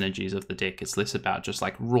know, the synergies of the deck. It's less about just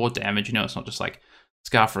like raw damage. You know, it's not just like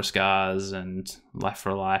Scar for Scars and Life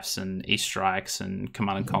for Lives and E-Strikes and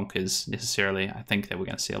Command and Conquers necessarily. I think that we're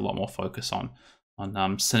going to see a lot more focus on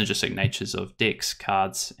synergistic natures of decks,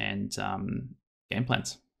 cards, and game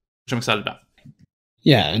plans, which I'm excited about.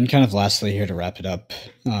 Yeah, and kind of lastly here to wrap it up,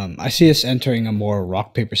 I see us entering a more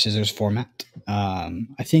rock, paper, scissors format.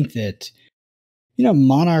 I think that, you know,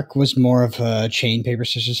 Monarch was more of a chain, paper,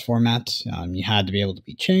 scissors format. You had to be able to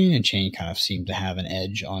beat chain, and chain kind of seemed to have an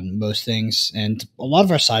edge on most things. And a lot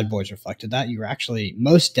of our sideboards reflected that. You were actually,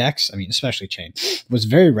 most decks, I mean, especially chain, was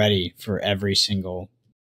very ready for every single,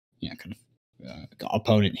 you know, kind of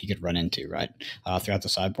opponent he could run into, right, throughout the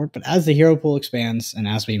sideboard. But as the hero pool expands, and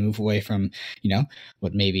as we move away from, you know,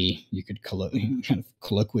 what maybe you could kind of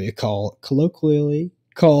colloquially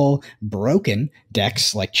call broken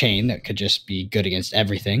decks like chain that could just be good against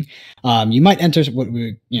everything, you might enter what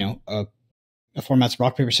we, you know, a format's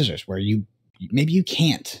rock, paper, scissors, where maybe you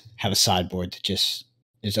can't have a sideboard that just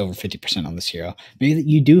is over 50% on this hero. Maybe that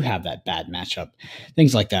you do have that bad matchup,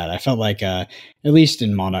 things like that. I felt like, at least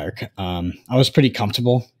in Monarch, I was pretty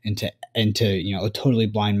comfortable into you know, a totally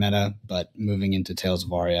blind meta, but moving into Tales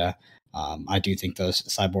of Aria, I do think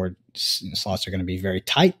those sideboard slots are going to be very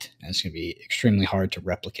tight, and it's going to be extremely hard to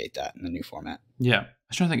replicate that in the new format. Yeah, I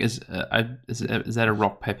was trying to think, is that a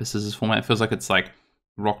rock, paper, scissors format? It feels like it's like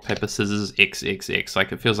rock, paper, scissors, XXX.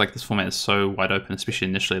 Like, it feels like this format is so wide open, especially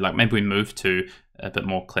initially. Like, maybe we move to a bit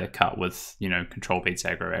more clear cut with, you know, control beats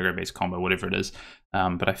aggro, aggro beats combo, whatever it is.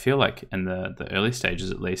 But I feel like in the early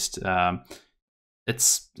stages, at least,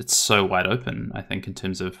 it's so wide open, I think, in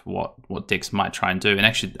terms of what decks might try and do. And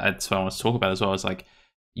actually, that's what I want to talk about as well, is like,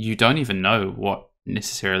 you don't even know what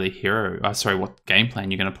necessarily what game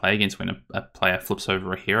plan you're going to play against when a player flips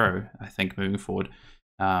over a hero, I think, moving forward.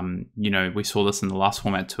 You know, we saw this in the last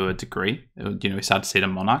format to a degree. You know, we started to see it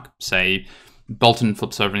in Monarch. Say, Bolton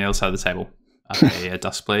flips over on the other side of the table. Are they a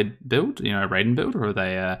Duskblade build, you know, a Raiden build, or are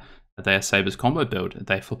they a Sabers combo build?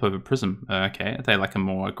 They flip over Prism. Okay, are they like a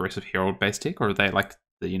more aggressive hero-based deck, or are they like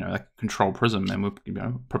the, you know, like control Prism? And we're, you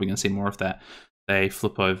know, probably going to see more of that. They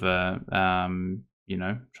flip over, you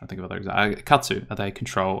know, trying to think of other examples. Katsu, are they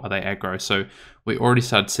control? Are they aggro? So we already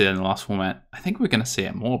started to see it in the last format. I think we're going to see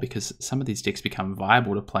it more because some of these decks become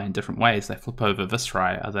viable to play in different ways. They flip over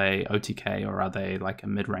Viscerai. Are they OTK, or are they like a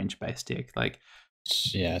mid-range based deck? Like,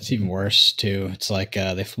 yeah, it's even worse too. It's like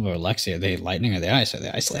they flip over Lexi. Are they lightning? Are they ice? Are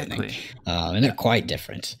they ice lightning? And they're quite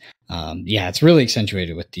different. Yeah, it's really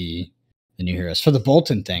accentuated with the new heroes. For the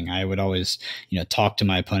Bolton thing, I would always, you know, talk to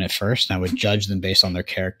my opponent first, and I would judge them based on their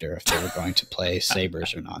character if they were going to play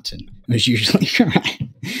Sabers or not. And it was usually right.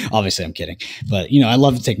 Obviously, I'm kidding, but you know, I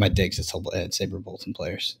love to take my digs at Saber Bolton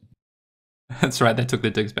players. That's right. They took their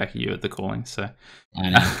digs back at you at the calling. So I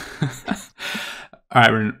know. All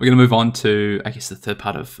right, we're going to move on to, I guess, the third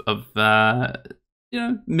part of you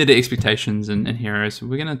know, meta expectations and heroes.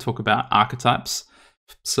 We're going to talk about archetypes.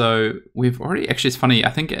 So we've already, actually, it's funny, I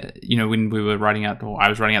think, you know, when we were writing out, or I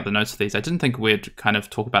was writing out the notes of these, I didn't think we'd kind of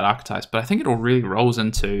talk about archetypes, but I think it all really rolls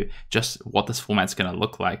into just what this format's going to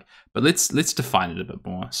look like. But let's define it a bit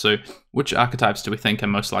more. So which archetypes do we think are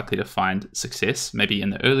most likely to find success, maybe in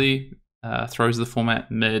the early throws of the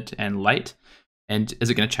format, mid and late? And is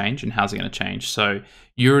it going to change, and how's it going to change? So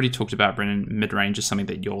you already talked about, Brendan, mid-range is something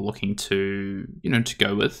that you're looking to, to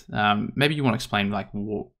go with. Maybe you want to explain, like,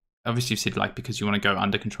 obviously you said, like, because you want to go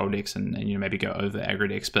under control decks and maybe go over aggro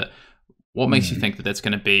decks, but what makes you think that that's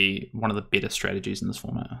going to be one of the better strategies in this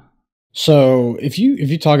format? So if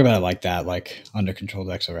you talk about it like that, like under control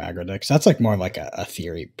decks or aggro decks, that's like more like a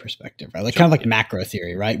theory perspective, right? Like kind of like macro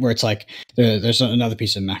theory, right? Where it's like there's another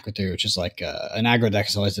piece of macro theory, which is like an aggro deck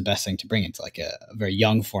is always the best thing to bring into like a very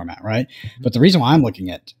young format, right? But the reason why I'm looking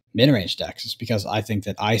at mid-range decks is because I think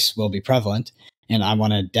that ice will be prevalent, and I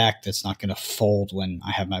want a deck that's not going to fold when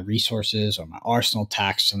I have my resources or my arsenal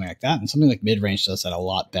tax or something like that. And something like mid-range does that a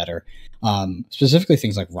lot better. Specifically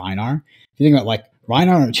things like Rhinar. If you think about like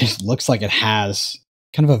Rhinar, just looks like it has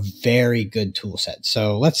kind of a very good tool set.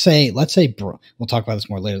 So let's say we'll talk about this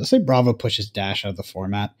more later. Let's say Bravo pushes Dash out of the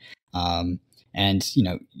format. And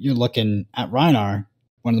you're looking at Rhinar.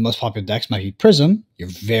 One of the most popular decks might be Prism. You're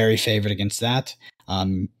very favored against that.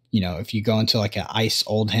 If you go into like an Ice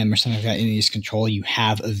Oldhim or something like that in these control, you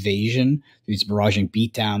have evasion, these barraging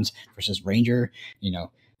beatdowns versus Ranger,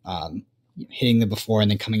 hitting them before and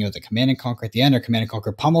then coming out with a Command and Conquer at the end, or Command and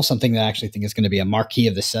Conquer Pummel, something that I actually think is going to be a marquee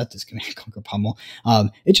of the set, is Command and Conquer Pummel.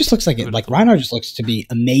 It just looks like Rhinar just looks to be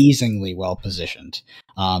amazingly well positioned,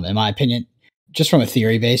 in my opinion, just from a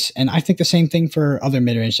theory base. And I think the same thing for other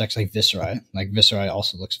mid-range decks like Viserai. Like Viserai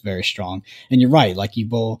also looks very strong. And you're right, like you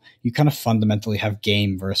kind of fundamentally have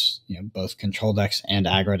game versus both control decks and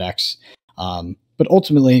aggro decks. But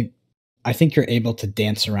ultimately, I think you're able to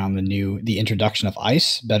dance around the introduction of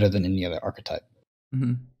ice better than any other archetype.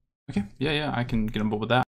 Mm-hmm. Okay, yeah, I can get on board with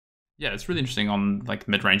that. Yeah, it's really interesting on like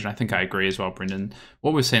mid-range, and I think I agree as well, Brendan.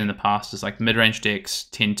 What we've seen in the past is like mid-range decks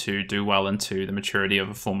tend to do well into the maturity of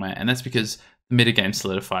a format, and that's because the metagame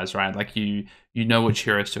solidifies, right? Like you know which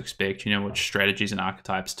heroes to expect, you know which strategies and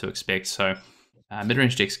archetypes to expect. So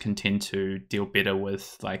mid-range decks can tend to deal better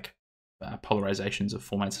with like polarizations of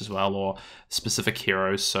formats as well, or specific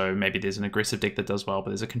heroes. So maybe there's an aggressive deck that does well,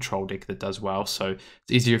 but there's a control deck that does well. So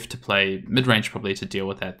it's easier to play mid-range probably to deal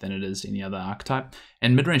with that than it is any other archetype.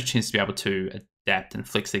 And mid-range tends to be able to adapt and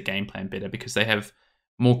flex their game plan better because they have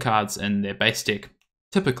more cards in their base deck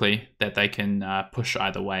typically that they can push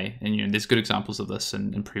either way. And there's good examples of this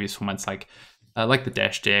in previous formats like the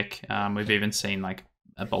Dash deck. We've even seen like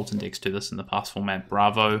Bolton decks do this in the past format.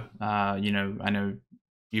 Bravo, I know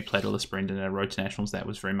you played a list, Brendan, at Road to Nationals. That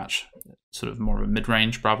was very much sort of more of a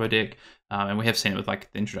mid-range Bravo deck. And we have seen it with like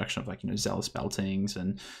the introduction of like, Zealous Beltings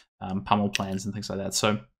and Pummel plans and things like that.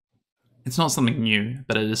 So it's not something new,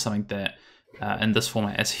 but it is something that in this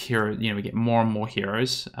format as hero, we get more and more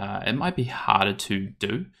heroes. It might be harder to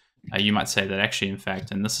do. You might say that actually, in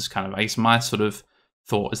fact, and this is kind of, I guess, my sort of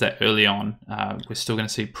thought is that early on, we're still going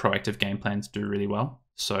to see proactive game plans do really well.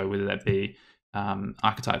 So whether that be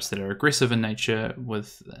archetypes that are aggressive in nature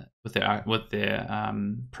with their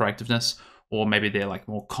proactiveness, or maybe they're like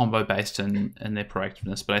more combo based in their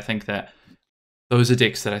proactiveness. But I think that those are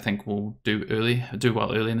decks that I think will do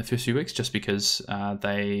well early in the first few weeks, just because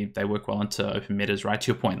they work well into open metas. Right,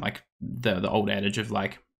 to your point, like the old adage of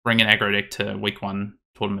like bring an aggro deck to week 1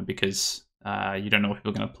 tournament because you don't know what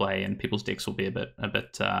people are going to play, and people's decks will be a bit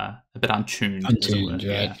untuned. Untuned,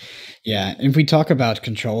 right? Yeah. And if we talk about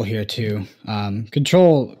control here too,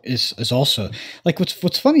 control is also like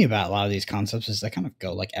what's funny about a lot of these concepts is they kind of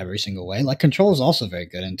go like every single way. Like control is also very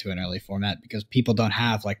good into an early format because people don't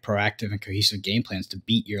have like proactive and cohesive game plans to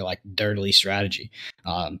beat your like dirtily strategy.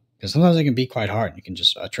 Because sometimes they can be quite hard. You can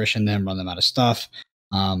just attrition them, run them out of stuff.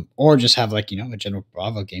 Or just have like, a general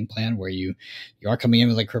Bravo game plan where you are coming in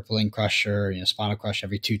with like Crippling Crusher, Spinal Crush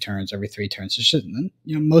every 2 turns, every 3 turns. It's just,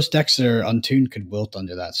 most decks that are untuned could wilt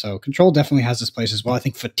under that. So control definitely has this place as well. I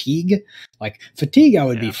think fatigue, I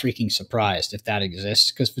would be freaking surprised if that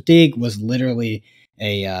exists, because fatigue was literally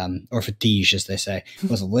or fatigue, as they say,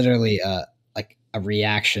 was literally like a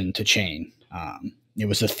reaction to chain. It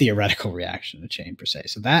was a theoretical reaction to chain per se.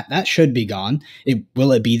 So that should be gone.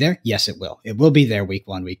 Will it be there? Yes, it will. It will be there week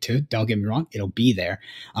 1, week 2. Don't get me wrong. It'll be there.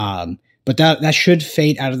 But that should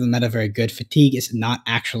fade out of the meta very good. Fatigue is not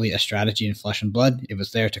actually a strategy in Flesh and Blood. It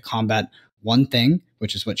was there to combat one thing,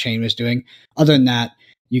 which is what chain was doing. Other than that,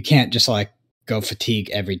 you can't just like go fatigue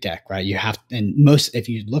every deck, right? You have, and if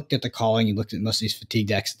you looked at the calling, you looked at most of these fatigue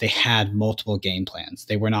decks, they had multiple game plans.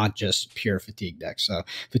 They were not just pure fatigue decks. So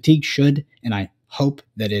fatigue should, and I hope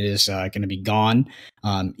that it is going to be gone.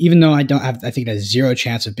 Even though I think it has 0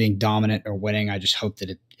 chance of being dominant or winning. I just hope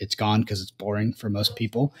that it's gone because it's boring for most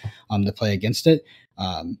people to play against it.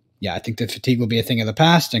 I think that fatigue will be a thing of the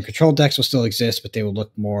past, and control decks will still exist, but they will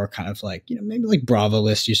look more kind of like, maybe like Bravo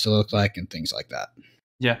list used to look like and things like that.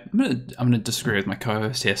 Yeah, I'm gonna disagree with my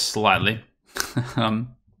co-host here slightly, and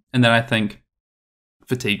then I think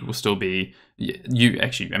fatigue will still be. You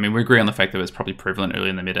actually, I mean, we agree on the fact that it's probably prevalent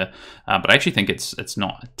early in the meta, but I actually think it's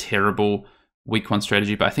not a terrible week one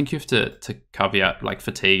strategy. But I think you have to caveat like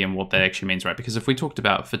fatigue and what that actually means, right? Because if we talked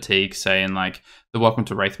about fatigue, say in like the Welcome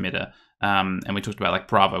to Wraith meta, and we talked about like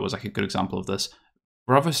Bravo was like a good example of this.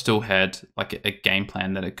 Bravo still had like a game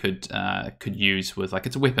plan that it could use with like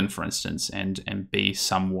its weapon, for instance, and be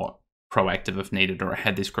somewhat proactive if needed, or it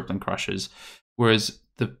had these crippling crushes. Whereas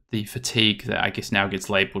the fatigue that I guess now gets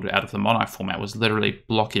labeled out of the Monarch format was literally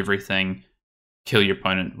block everything, kill your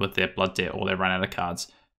opponent with their blood debt, or they run out of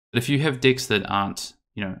cards. But if you have decks that aren't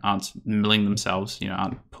milling themselves,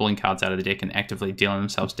 aren't pulling cards out of the deck and actively dealing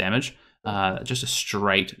themselves damage, just a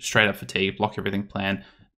straight up fatigue, block everything plan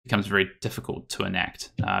becomes very difficult to enact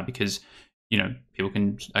because people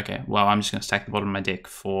can, okay, well, I'm just going to stack the bottom of my deck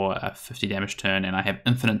for a 50 damage turn and I have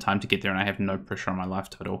infinite time to get there and I have no pressure on my life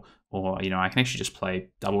total, or I can actually just play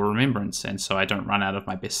double remembrance and so I don't run out of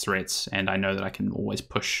my best threats and I know that I can always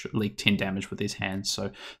push leak 10 damage with these hands, so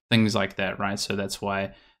things like that, right? So that's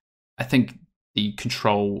why I think the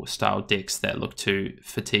control style decks that look to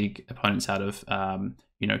fatigue opponents out of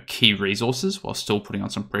key resources while still putting on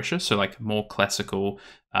some pressure, so like more classical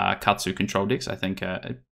Katsu control decks, I think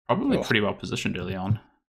probably pretty well positioned early on.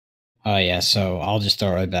 Oh yeah, so I'll just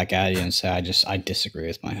throw it right back at you and say I disagree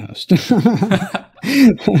with my host.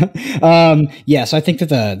 Yeah, so I think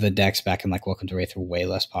that the decks back in like Welcome to Wraith were way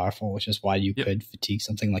less powerful, which is why you could fatigue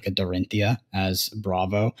something like a Dorinthia as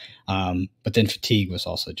Bravo. But then fatigue was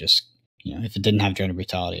also just, if it didn't have Drone of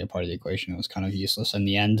Brutality a part of the equation, it was kind of useless in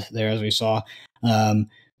the end there, as we saw.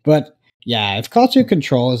 But yeah, if Katsu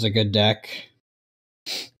Control is a good deck,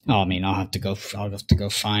 I mean, I'll have to go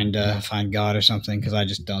find God or something because I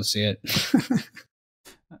just don't see it.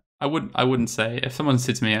 I wouldn't say, if someone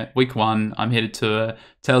said to me at week 1, I'm headed to a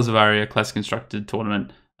Tales of Aria Classic Constructed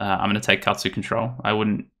tournament, I'm going to take Katsu Control. I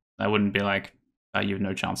wouldn't be like, you have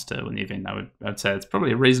no chance to win the event. I'd say it's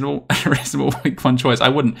probably a reasonable week 1 choice. I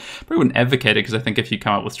probably wouldn't advocate it because I think if you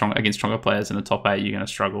come up with stronger players in the top 8, you're going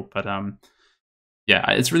to struggle. But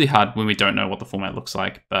yeah, it's really hard when we don't know what the format looks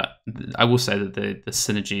like. But I will say that the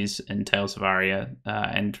synergies in Tales of Aria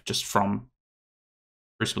and just from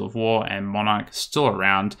Crucible of War and Monarch still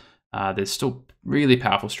around. There's still really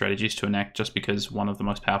powerful strategies to enact. Just because one of the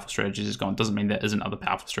most powerful strategies is gone doesn't mean there isn't other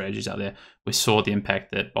powerful strategies out there. We saw the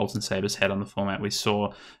impact that Bolts and Sabers had on the format. We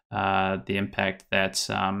saw the impact that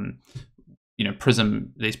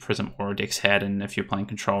these Prism Aura decks had, and if you're playing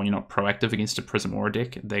Control and you're not proactive against a Prism Aura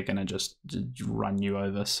deck, they're gonna just run you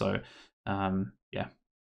over. So yeah.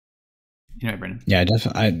 Brendan. Yeah,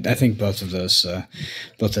 definitely. I think both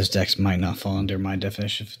those decks might not fall under my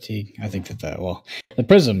definition of fatigue. I think that the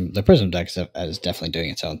Prism deck is definitely doing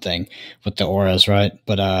its own thing with the auras, right?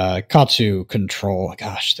 But Katsu Control,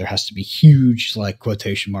 gosh, there has to be huge like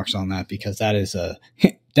quotation marks on that because that is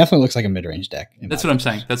definitely looks like a mid-range deck. That's what I'm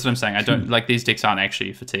saying. I don't like these decks aren't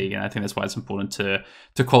actually fatigue, and I think that's why it's important to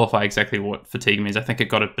qualify exactly what fatigue means. I think it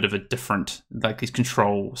got a bit of a different, like these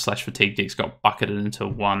control / fatigue decks got bucketed into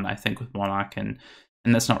one, I think, with Monarch, and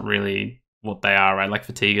that's not really what they are, right? Like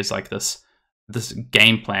fatigue is like this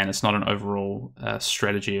game plan. It's not an overall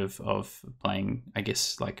strategy of playing, I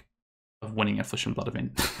guess, like of winning a Flesh and Blood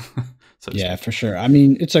event. So yeah, for sure. I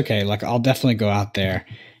mean, it's okay. Like, I'll definitely go out there,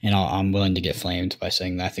 and I'm willing to get flamed by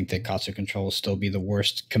saying that I think that Katsu Control will still be the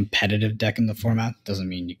worst competitive deck in the format. Doesn't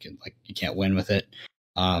mean you can't win with it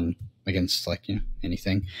against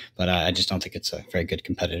anything, but I just don't think it's a very good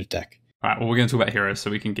competitive deck. All right, well, we're going to talk about heroes,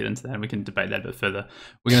 so we can get into that and we can debate that a bit further.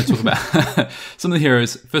 We're going to talk about some of the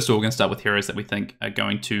heroes. First of all, we're going to start with heroes that we think are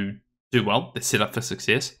going to do well. They're set up for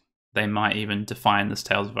success. They might even define this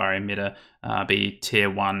Tales of Aria meta, be tier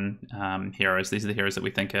 1 heroes. These are the heroes that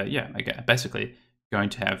we think are, basically going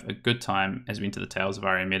to have a good time as we enter the Tales of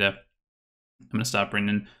Aria meta. I'm going to start,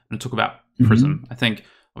 Brendan. I'm going to talk about Prism. I think,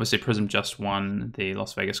 obviously, Prism just won the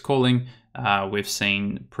Las Vegas Calling. We've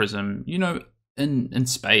seen Prism, in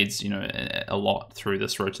spades, a lot through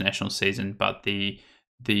this Road to National season, but the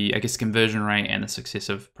I guess conversion rate and the success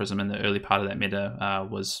of Prism in the early part of that meta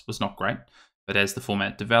was not great. But as the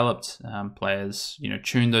format developed, players,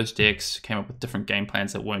 tuned those decks, came up with different game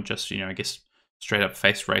plans that weren't just, I guess, straight up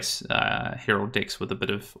face race Herald decks with a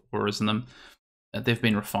bit of auras in them. They've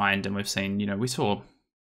been refined, and we've seen, we saw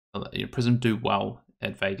Prism do well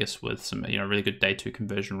at Vegas with some, really good day 2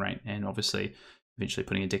 conversion rate, and obviously eventually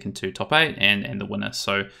putting a deck into top 8 and the winner.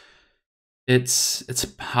 So It's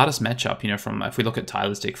hardest matchup, from if we look at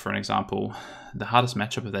Tyler's deck for an example, the hardest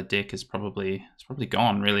matchup of that deck is probably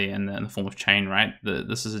gone really in the form of Chain, right?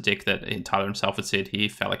 This is a deck that Tyler himself had said he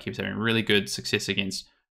felt like he was having really good success against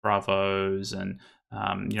Bravos and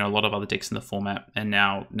a lot of other decks in the format, and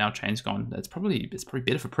now Chain's gone. It's probably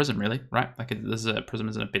better for Prism, really, right? Like Prism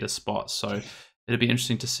is in a better spot, so it'll be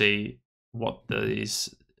interesting to see what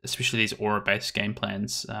especially these aura-based game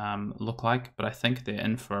plans look like. But I think they're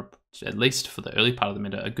in for, at least for the early part of the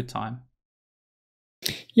meta, a good time.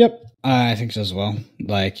 Yep, I think so as well.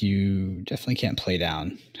 Like, you definitely can't play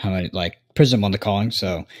down how many, like, Prism on the calling,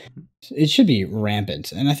 so it should be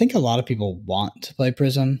rampant. And I think a lot of people want to play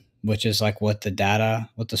Prism, which is like what the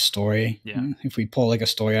story, if we pull like a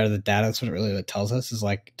story out of the data, that's what it really tells us, is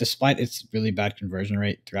like, despite its really bad conversion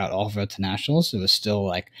rate throughout all of to nationals, it was still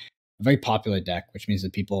like a very popular deck, which means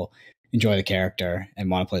that people enjoy the character and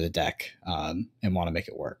want to play the deck and want to make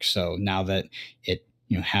it work. So now that it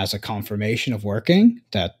has a confirmation of working,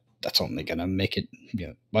 that's only going to make it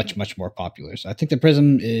much more popular. So I think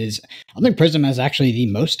Prism is actually the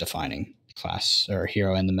most defining class or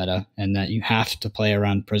hero in the meta, and that you have to play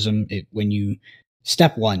around Prism. When you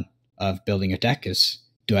step one of building a deck is,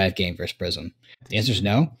 do I have game versus Prism? The answer is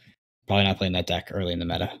no. Probably not playing that deck early in the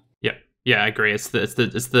meta. Yeah, I agree. It's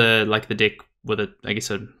the like the deck with a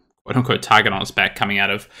quote unquote target on its back coming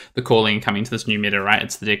out of the calling, coming to this new meta, right?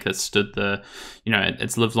 It's the deck that stood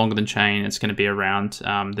it's lived longer than Chain. It's going to be around.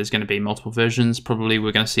 There's going to be multiple versions. Probably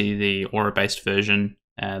we're going to see the aura based version,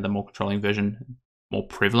 the more controlling version, more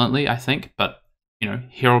prevalently, I think. But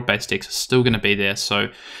hero based decks are still going to be there. So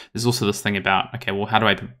there's also this thing about, okay, well, how do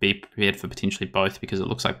I be prepared for potentially both? Because it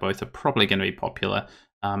looks like both are probably going to be popular.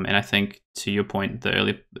 And I think, to your point,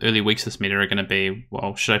 the early weeks of this meta are going to be,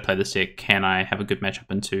 well, should I play this deck? Can I have a good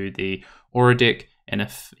matchup into the aura deck? And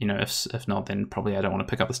if not, then probably I don't want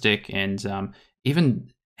to pick up this deck. And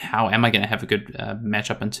even how am I going to have a good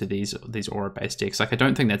matchup into these aura based decks? Like, I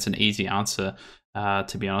don't think that's an easy answer,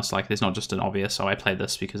 to be honest. Like, there's not just an obvious, I play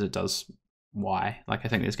this because it does Y. Like, I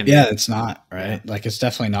think there's going to be... it's not, right? Like, it's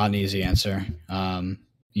definitely not an easy answer.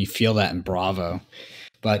 You feel that in Bravo.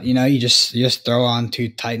 But you just throw on 2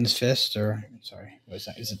 Titan's Fist, or sorry, what is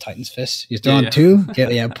that? Is it Titan's Fist? You throw on 2,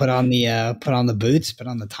 put on the boots, put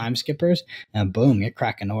on the time skippers, and boom, you're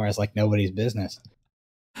cracking auras like nobody's business.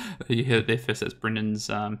 You hear their first. That's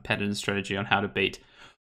Brendan's pattern strategy on how to beat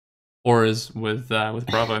auras with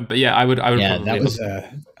Bravo. But yeah, I would. Yeah,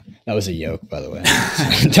 that was a yoke, by the way.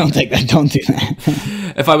 Don't do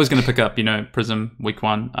that. If I was going to pick up, Prism week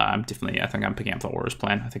 1, I think I'm picking up the Auras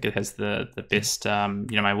plan. I think it has the best.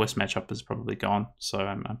 My worst matchup is probably gone, so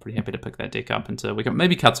I'm pretty happy to pick that deck up into week 1.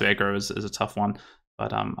 Maybe Katsu Aggro is a tough one,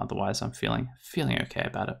 but otherwise I'm feeling okay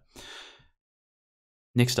about it.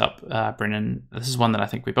 Next up, Brendan, this is one that I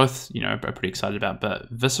think we both are pretty excited about,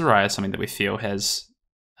 but Viserai is something that we feel has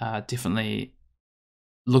definitely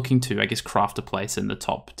looking to, I guess, craft a place in the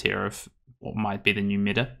top tier of what might be the new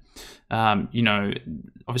meta.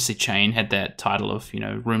 Obviously Chain had that title of,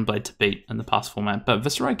 Runeblade to beat in the past format, but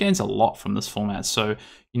Viserai gains a lot from this format. So,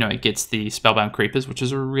 it gets the Spellbound Creepers, which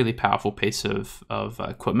is a really powerful piece of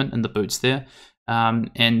equipment in the boots there.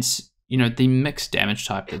 And, the mixed damage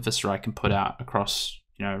type that Viserai can put out across,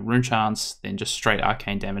 rune chants, then just straight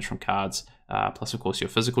arcane damage from cards, plus, of course, your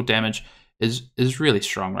physical damage is really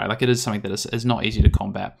strong, right? Like, it is something that is not easy to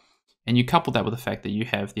combat. And you couple that with the fact that you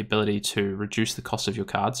have the ability to reduce the cost of your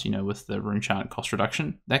cards, with the rune chant cost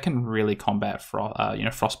reduction, that can really combat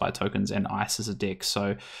frostbite tokens and ice as a deck.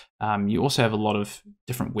 So you also have a lot of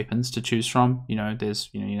different weapons to choose from. There's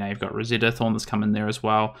you've got Rosetta Thorn that's come in there as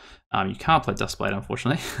well. You can't play Dustblade,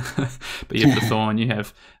 unfortunately, but you have the Thorn. You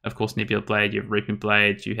have, of course, Nebula Blade. You have Reaping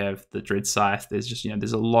Blade. You have the Dread Scythe. There's just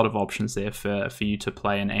there's a lot of options there for you to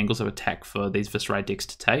play and angles of attack for these Viserai decks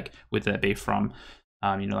to take, whether that be from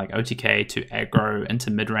like OTK to aggro into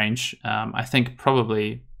mid-range. I think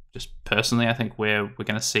probably, just personally, I think where we're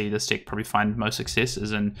going to see this deck probably find most success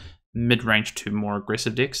is in mid-range to more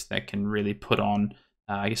aggressive decks that can really put on,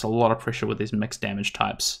 I guess, a lot of pressure with these mixed damage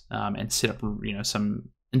types, and set up, some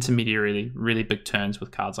intermediary, really big turns with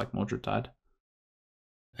cards like Mordred Tide.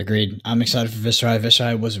 Agreed. I'm excited for Viserai.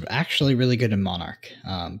 Viserai was actually really good in Monarch,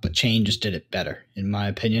 but Chain just did it better, in my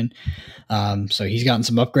opinion. So he's gotten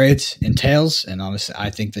some upgrades in Tails, and honestly, I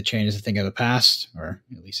think the Chain is a thing of the past, or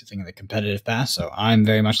at least a thing of the competitive past. So I'm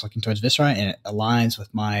very much looking towards Viserai, and it aligns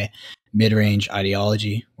with my mid-range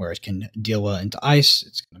ideology, where it can deal well into ice.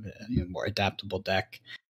 It's kind of a more adaptable deck,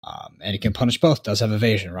 and it can punish both. Does have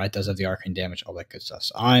evasion, right? Does have the arcane damage, all that good stuff.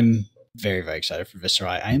 So I'm very, very excited for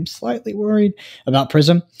Viserai. I am slightly worried about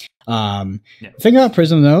Prism. The thing about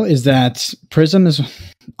Prism, though, is that Prism is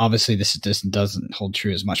obviously this doesn't hold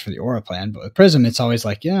true as much for the Aura plan, but with Prism, it's always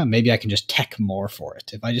like, yeah, maybe I can just tech more for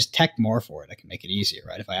it. If I just tech more for it, I can make it easier,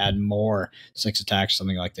 right? If I add more 6 attacks,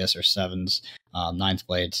 something like this, or 7s, 9th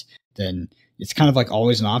blades, then it's kind of like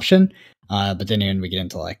always an option. But then when we get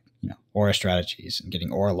into like, Aura strategies and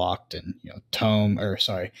getting Aura locked and,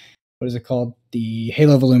 what is it called? The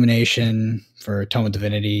Halo of Illumination for Tome of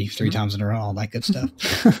Divinity 3 times in a row, all that good stuff.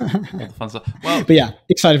 All the fun stuff. Well, but yeah,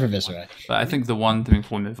 excited for Viscerai. But I think the one thing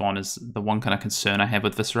before we move on is the one kind of concern I have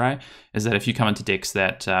with Viscerai is that if you come into decks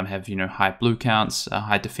that have, high blue counts,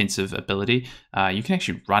 high defensive ability, you can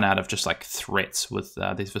actually run out of just like threats with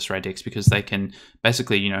these Viscerai decks, because they can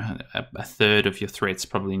basically, a third of your threats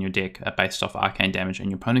probably in your deck are based off arcane damage, and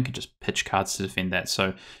your opponent can just pitch cards to defend that.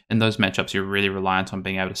 So in those matchups, you're really reliant on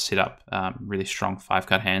being able to set up really strong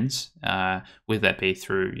 5-card hands, whether that be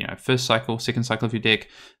through first cycle, second cycle of your deck.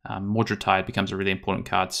 Mordred Tide becomes a really important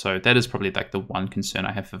card, so that is probably like the one concern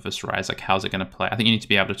I have for Viscerai, is like, how's it going to play? I think you need to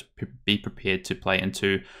be able to be prepared to play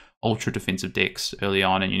into ultra defensive decks early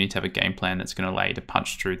on, and you need to have a game plan that's going to allow you to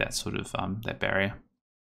punch through that sort of that barrier.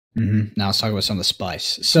 Now let's talk about some of the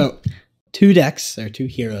spice. So 2 decks, or 2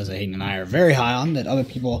 heroes that Hayden and I are very high on, that other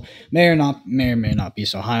people may or may not be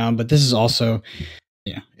so high on, but this is also,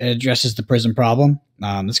 it addresses the Prism problem.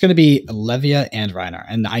 It's going to be Levia and Rhinar.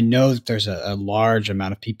 And I know that there's a large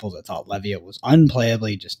amount of people that thought Levia was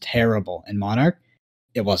unplayably just terrible in Monarch.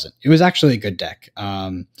 It wasn't. It was actually a good deck.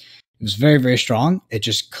 It was very, very strong. It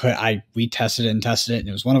just we tested it, and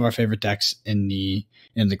it was one of our favorite decks in the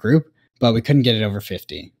group, but we couldn't get it over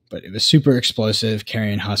 50. But it was super explosive.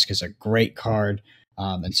 Carrion Husk is a great card.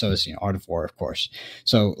 And so is, Art of War, of course.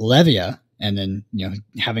 So Levia, and then,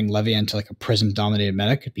 having Levia into like a Prism dominated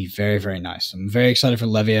meta could be very, very nice. I'm very excited for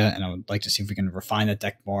Levia, and I would like to see if we can refine that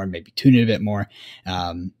deck more and maybe tune it a bit more,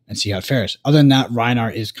 and see how it fares. Other than that,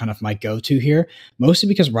 Rhinar is kind of my go-to here, mostly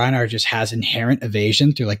because Rhinar just has inherent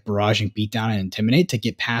evasion through like barraging, beatdown, and intimidate to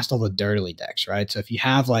get past all the dirtily decks, right? So if you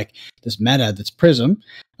have like this meta that's Prism,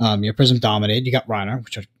 you're Prism dominated, you got Rhinar,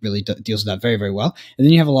 which really deals with that very, very well. And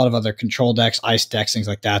then you have a lot of other control decks, ice decks, things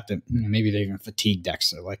like that, maybe they're even fatigue decks,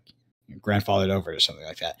 so like grandfathered over or something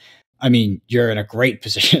like that. I mean, you're in a great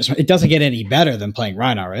position. It doesn't get any better than playing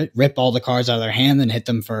Rhinar, right? Rip all the cards out of their hand and hit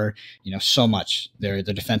them for, so much. Their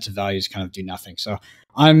defensive values kind of do nothing. So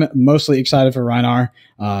I'm mostly excited for Rhinar,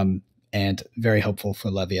 and very hopeful for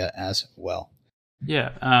Levia as well. Yeah,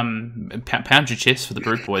 pound your chest for the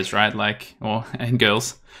Brute Boys, right? And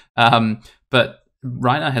girls. But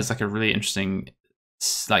Rhinar has like a really interesting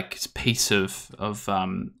piece of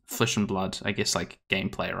Flesh and Blood, I guess, like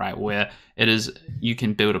gameplay, right? Where it is, you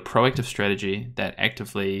can build a proactive strategy that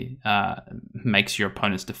actively makes your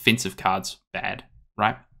opponent's defensive cards bad,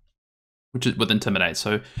 right? Which is with Intimidate.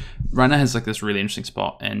 So Rhinar has like this really interesting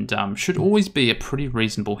spot, and should always be a pretty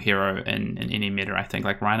reasonable hero in any meta. I think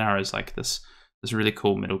like Rhinar is like this really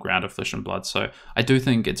cool middle ground of Flesh and Blood. So I do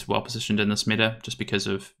think it's well positioned in this meta, just because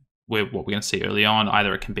of what we're going to see early on.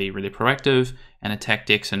 Either it can be really proactive and attack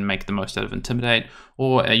decks and make the most out of Intimidate,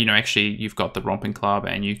 or actually you've got the Romping Club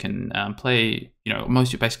and you can play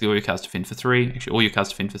basically all your cards defend for 3. Actually, all your cards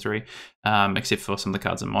defend for 3, except for some of the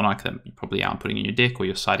cards in Monarch that you probably aren't putting in your deck or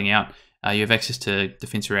you're siding out. You have access to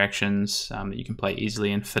defense reactions that you can play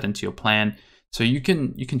easily and fit into your plan. So you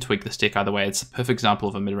can tweak this deck either way. It's a perfect example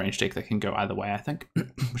of a mid-range deck that can go either way, I think,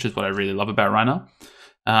 which is what I really love about Rhinar.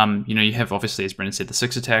 You have, obviously, as Brendan said, the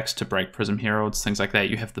 6 attacks to break Prism Heralds, things like that.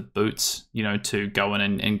 You have the boots, to go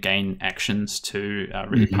in and gain actions to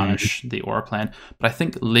really punish the Aura plan. But I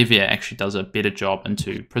think Levia actually does a better job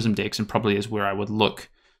into Prism decks, and probably is where I would look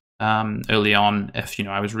early on if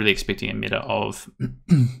I was really expecting a meta of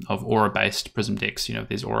Aura-based Prism decks.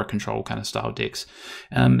 These Aura control kind of style decks,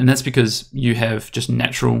 and that's because you have just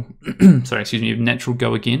natural, you have natural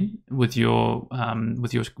go again with your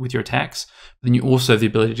attacks. But then you also have the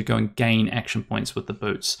ability to go and gain action points with the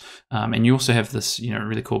boots, and you also have this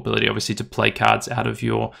really cool ability, obviously, to play cards out of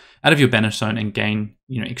your banner zone and gain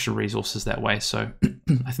extra resources that way. So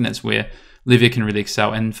I think that's where Levia can really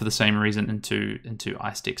excel, and for the same reason into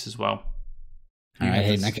ice decks as well. All right,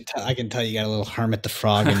 Hayden, I can tell you got a little Hermit the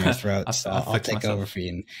Frog in your throat, so I'll take over for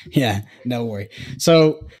you. Yeah, no worry.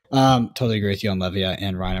 So, totally agree with you on Levia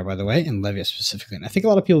and Rhinar, by the way, and Levia specifically. And I think a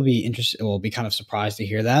lot of people will be kind of surprised to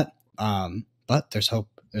hear that. But there's hope.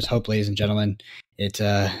 There's hope, ladies and gentlemen.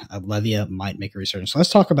 Levia might make a resurgence. So let's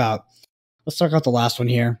talk about the last one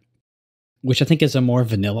here, which I think is a more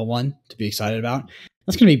vanilla one to be excited about.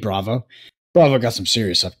 That's going to be Bravo. Bravo got some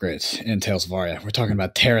serious upgrades in Tales of Aria. We're talking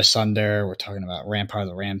about Terra Sunder. We're talking about Rampart of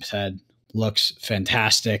the Ram's Head. Looks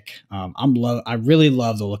fantastic. I really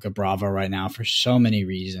love the look of Bravo right now for so many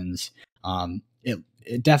reasons.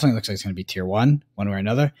 it definitely looks like it's going to be tier one way or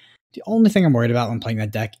another. The only thing I'm worried about when playing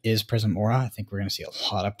that deck is Prism Aura. I think we're going to see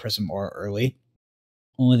a lot of Prism Aura early.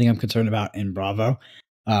 Only thing I'm concerned about in Bravo.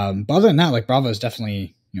 But other than that, like Bravo is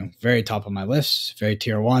definitely, very top of my list, very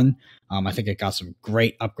tier one. I think it got some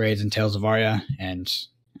great upgrades in Tales of Aria, and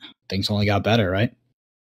things only got better, right?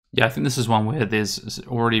 Yeah, I think this is one where there's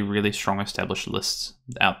already really strong established lists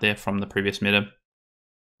out there from the previous meta.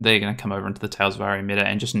 They're going to come over into the Tales of Aria meta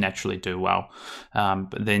and just naturally do well.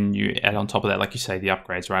 But then you add on top of that, like you say, the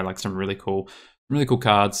upgrades, right? Like some really cool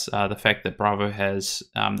cards. The fact that Bravo has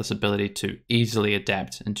this ability to easily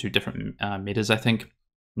adapt into different metas, I think.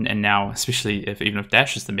 And now, especially even if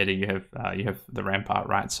Dash is the meta, you have the Rampart,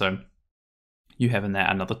 right? So you have in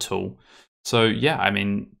that another tool. So yeah, I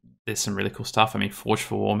mean, there's some really cool stuff. I mean, Forge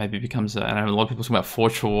for War maybe becomes, I know a lot of people talk about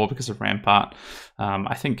Forge for War because of Rampart.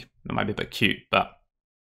 I think it might be a bit cute, but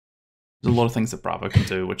there's a lot of things that Bravo can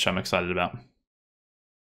do, which I'm excited about.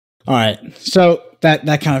 All right, so that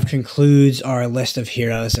kind of concludes our list of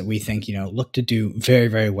heroes that we think look to do very,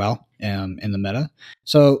 very well in the meta.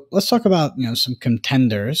 So let's talk about some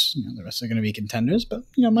contenders. The rest are going to be contenders, but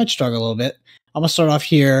might struggle a little bit. I'm gonna start off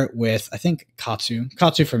here with I think Katsu.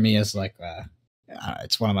 Katsu for me is like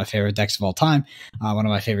it's one of my favorite decks of all time, one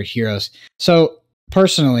of my favorite heroes. So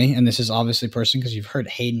personally, and this is obviously personal because you've heard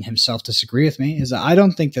Hayden himself disagree with me, is that I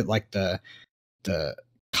don't think that like the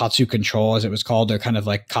Katsu control, as it was called, or kind of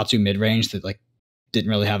like Katsu mid-range that like didn't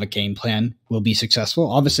really have a game plan, will be successful.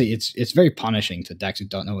 Obviously, it's very punishing to decks who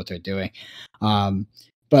don't know what they're doing.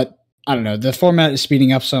 But I don't know. The format is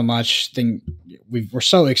speeding up so much. We're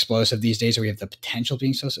so explosive these days, or we have the potential of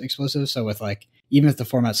being so explosive. So with like, even if the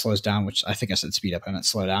format slows down, which I think I said speed up, I meant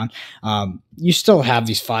slow down, you still have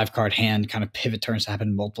these 5-card hand kind of pivot turns that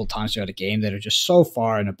happen multiple times throughout a game that are just so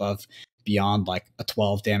far and above beyond like a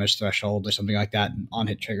 12 damage threshold or something like that, and on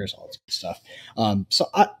hit triggers, all this good stuff. So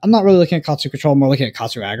I'm not really looking at Katsu control, more looking at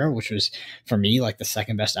Katsu aggro, which was for me like the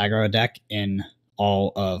second best aggro deck in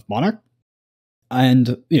all of Monarch.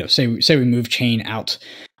 And say we move Chain out,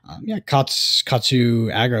 Katsu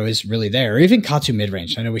aggro is really there, or even Katsu mid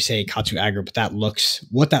range. I know we say Katsu aggro, but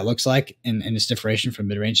what that looks like in its differentiation from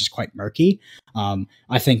mid range is quite murky.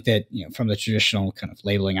 I think that from the traditional kind of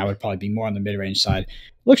labeling, I would probably be more on the mid range side.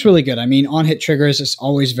 Looks really good. I mean, on hit triggers is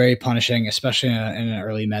always very punishing, especially in an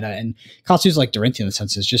early meta. And Katsu's like Dorinthia in the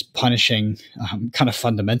sense it's just punishing kind of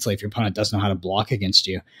fundamentally if your opponent doesn't know how to block against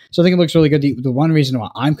you. So I think it looks really good. The one reason why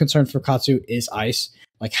I'm concerned for Katsu is ice.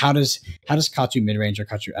 Like how does Katsu midrange or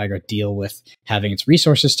Katsu aggro deal with having its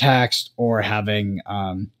resources taxed, or having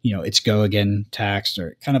its go again taxed,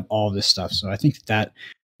 or kind of all of this stuff. So I think that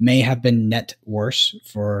may have been net worse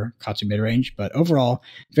for Katsu midrange, but overall,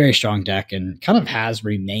 very strong deck, and kind of has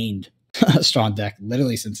remained a strong deck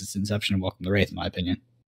literally since its inception in Welcome to Wraith, in my opinion.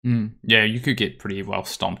 Yeah, you could get pretty well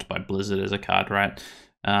stomped by Blizzard as a card, right?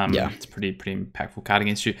 It's a pretty impactful card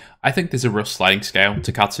against you. I think there's a real sliding scale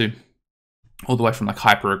to Katsu, all the way from like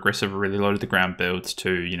hyper aggressive, really low to the ground builds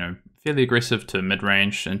to fairly aggressive to mid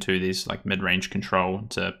range, into these like mid range control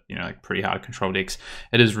to like pretty hard control decks.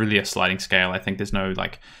 It is really a sliding scale. I think there's no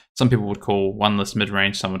like, some people would call one list mid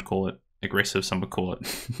range, some would call it aggressive, some would call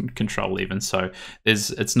it control even. So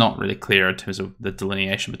it's not really clear in terms of the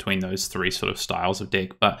delineation between those three sort of styles of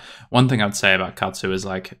deck. But one thing I would say about Katsu is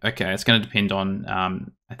like, okay, it's going to depend on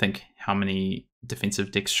I think how many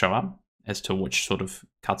defensive decks show up as to which sort of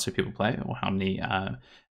Katsu people play, or how many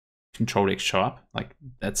control decks show up. Like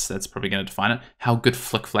that's probably going to define it. How good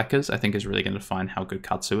Flick Flack is, I think, is really going to define how good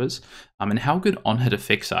Katsu is. And how good on-hit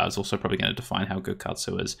effects are is also probably going to define how good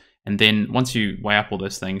Katsu is. And then once you weigh up all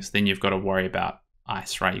those things, then you've got to worry about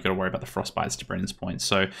ice, right? You've got to worry about the frostbites, to Brendan's point.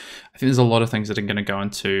 So I think there's a lot of things that are going to go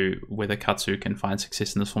into whether Katsu can find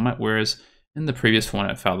success in this format, whereas in the previous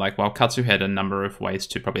format, it felt like, well, Katsu had a number of ways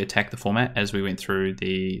to probably attack the format as we went through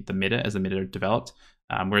the meta, as the meta developed.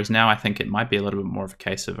 Whereas now I think it might be a little bit more of a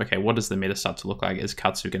case of, okay, what does the meta start to look like? Is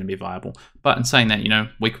Katsu going to be viable? But in saying that,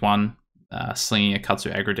 week one, slinging a Katsu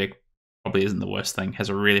aggro deck probably isn't the worst thing. Has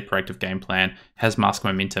a really proactive game plan, has mask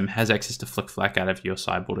momentum, has access to Flick Flack out of your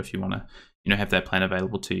sideboard if you want to, have that plan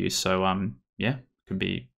available to you. So could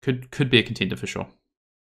be a contender for sure.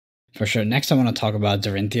 For sure. Next, I want to talk about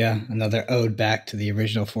Dorinthia, another ode back to the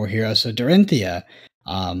original 4 heroes. So Dorinthia,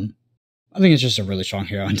 I think it's just a really strong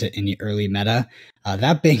hero in the early meta.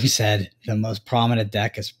 That being said, the most prominent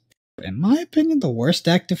deck is, in my opinion, the worst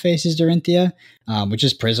deck to face is Dorinthia, which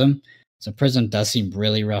is Prism. So Prism does seem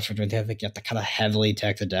really rough for Dorinthia. I think you have to kind of heavily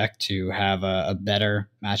tech the deck to have a better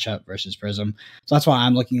matchup versus Prism. So that's why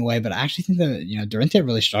I'm looking away. But I actually think that Dorinthia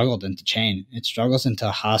really struggled into Chain. It struggles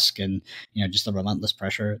into Husk, and just the relentless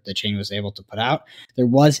pressure the Chain was able to put out. There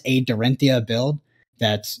was a Dorinthia build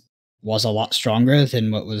that was a lot stronger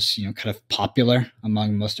than what was, kind of popular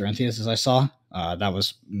among most Dorinthias as I saw. That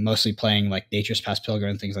was mostly playing like Nature's Past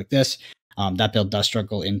Pilgrim and things like this. That build does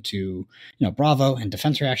struggle into, Bravo and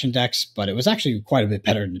defense reaction decks, but it was actually quite a bit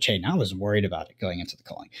better in the chain. I was worried about it going into the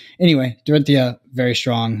calling. Anyway, Dorinthia, very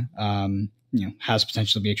strong, has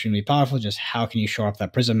potential to be extremely powerful. Just how can you shore up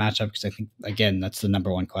that Prism matchup? Because I think, again, that's the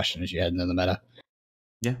number one question as you head into the meta.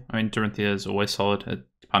 Yeah, I mean, Dorinthia is always solid. It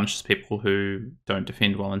punishes people who don't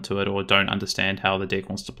defend well into it or don't understand how the deck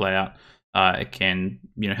wants to play out. It can,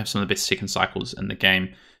 have some of the best second cycles in the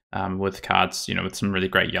game with cards, with some really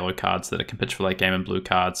great yellow cards that it can pitch for late game and blue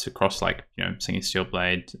cards across like, Singing Steel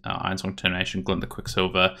Blade, Ironsong Determination, Glint the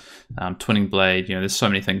Quicksilver, Twinning Blade. There's so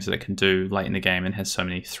many things that it can do late in the game and has so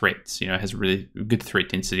many threats. It has really good threat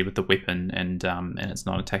density with the weapon and its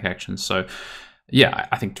non-attack actions. So, yeah,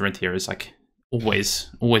 I think Dorinthia is like always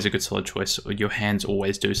a good solid choice. Your hands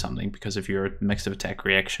always do something because of your mix of attack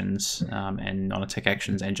reactions and non-attack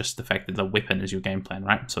actions, and just the fact that the weapon is your game plan,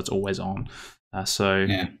 right? So it's always on. I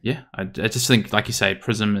just think, like you say,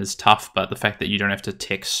 Prism is tough, but the fact that you don't have to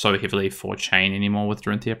tech so heavily for chain anymore with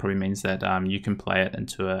Dorinthia probably means that you can play it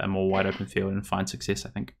into a more wide open field and find success, I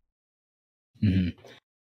think. Mm-hmm.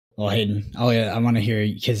 Well, Hayden, I want to hear,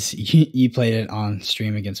 because you played it on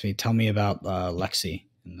stream against me. Tell me about Lexi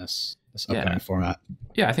in this upcoming format.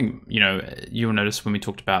 Yeah, I think, you'll notice when we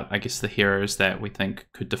talked about, I guess, the heroes that we think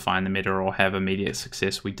could define the meta or have immediate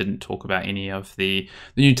success, we didn't talk about any of the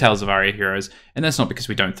new Tales of Aria heroes. And that's not because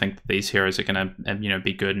we don't think that these heroes are going to,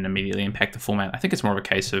 be good and immediately impact the format. I think it's more of a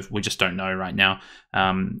case of we just don't know right now.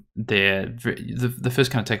 The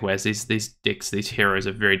first kind of takeaway is these decks, these heroes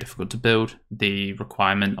are very difficult to build. The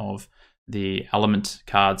requirement of the element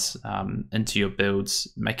cards into your builds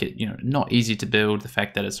make it not easy to build. The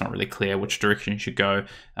fact that it's not really clear which direction you should go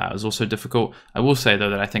is also difficult. I will say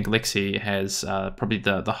though that I think Lexi has probably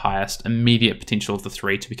the highest immediate potential of the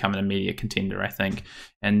three to become an immediate contender, I think,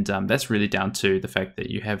 and that's really down to the fact that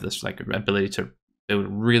you have this like ability to build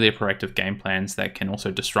really proactive game plans that can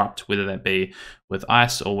also disrupt, whether that be with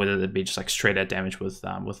ice or whether that be just like straight out damage with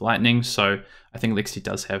lightning. So I think Lexi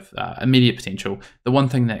does have immediate potential. The one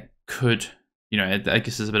thing that could, I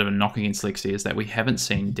guess there's a bit of a knock against Lexi is that we haven't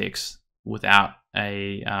seen decks without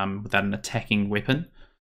an attacking weapon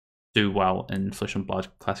do well in Flesh and Blood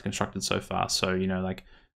Classic Constructed so far. So, like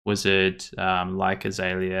Wizard, like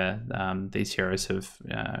Azalea, these heroes have,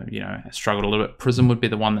 struggled a little bit. Prism would be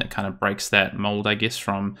the one that kind of breaks that mold, I guess,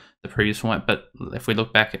 from the previous format. But if we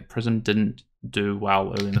look back at Prism, didn't do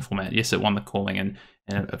well early in the format. Yes, it won the calling and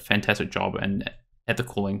a fantastic job and at the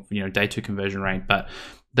calling, day 2 conversion rate, but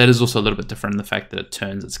that is also a little bit different in the fact that it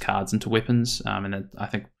turns its cards into weapons, and I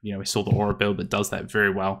think we saw the Aura build that does that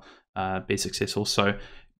very well, be successful. So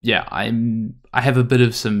yeah, I have a bit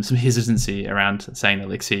of some hesitancy around saying that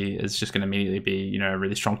Lexi is just going to immediately be a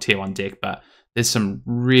really strong tier 1 deck, but there's some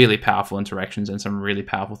really powerful interactions and some really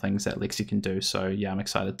powerful things that Lexi can do. So yeah, I'm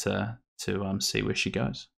excited to see where she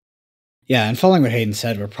goes. Yeah, and following what Hayden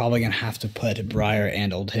said, we're probably going to have to put Briar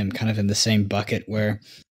and Oldhim kind of in the same bucket where,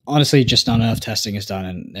 honestly, just not enough testing is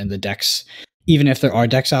done, and the decks, even if there are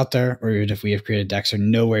decks out there, or even if we have created decks, are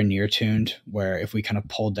nowhere near tuned, where if we kind of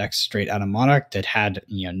pull decks straight out of Monarch that had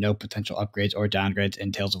no potential upgrades or downgrades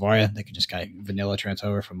in Tales of Aria, they could just kind of vanilla transfer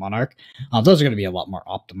over from Monarch. Those are going to be a lot more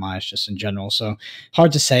optimized just in general, so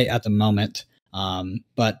hard to say at the moment.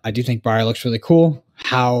 But I do think Briar looks really cool.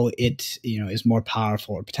 How it is more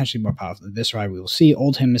powerful or potentially more powerful than Viscerai, we will see.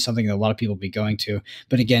 Oldhim is something that a lot of people will be going to,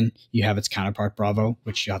 but again, you have its counterpart Bravo,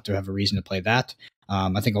 which you have to have a reason to play that.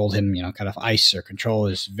 I think Oldhim, kind of ice or control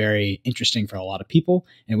is very interesting for a lot of people,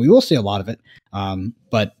 and we will see a lot of it.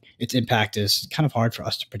 But its impact is kind of hard for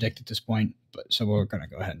us to predict at this point. But so we're going to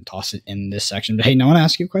go ahead and toss it in this section. But hey, I want to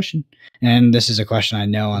ask you a question, and this is a question I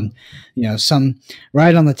know on, some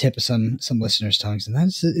right on the tip of some listeners' tongues, and that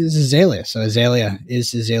is Azalea. So is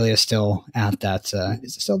Azalea still at that?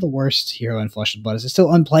 Is it still the worst hero in Flesh and Blood? Is it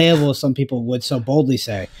still unplayable, as some people would so boldly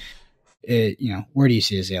say? Where do you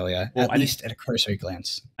see Azalea, at least at a cursory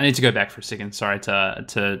glance? I need to go back for a second. Sorry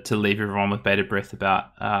to leave everyone with bated breath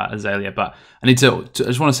about Azalea, but I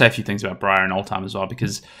just want to say a few things about Briar and Oldtime as well,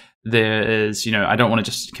 because there is, I don't want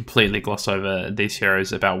to just completely gloss over these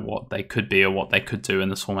heroes about what they could be or what they could do in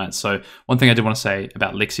this format. So one thing I did want to say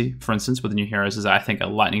about Lexi, for instance, with the new heroes, is I think a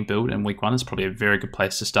lightning build in week 1 is probably a very good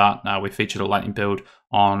place to start. We featured a lightning build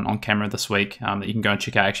on camera this week that you can go and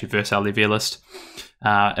check out, actually, versus our Levia list.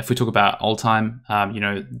 If we talk about Oldtime,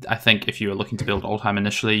 I think if you are looking to build Oldtime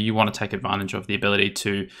initially, you want to take advantage of the ability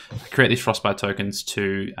to create these Frostbite tokens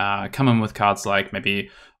to come in with cards like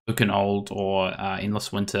maybe Broken Old or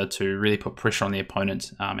Endless Winter to really put pressure on the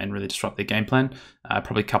opponent and really disrupt their game plan.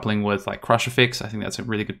 Probably coupling with like Crush Effects. I think that's a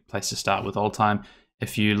really good place to start with Old Time.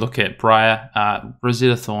 If you look at Briar,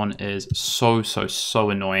 Rosetta Thorn is so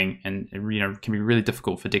annoying, and can be really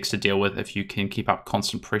difficult for decks to deal with if you can keep up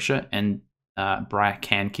constant pressure. And Briar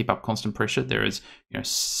can keep up constant pressure. There is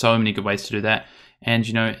so many good ways to do that. And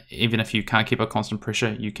even if you can't keep up constant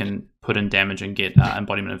pressure, you can put in damage and get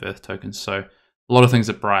Embodiment of Earth tokens. So a lot of things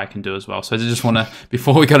that Briar can do as well. So I just want to,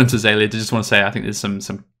 before we got into Azalea, I just want to say I think there's some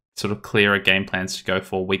sort of clearer game plans to go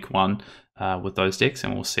for week 1. With those decks,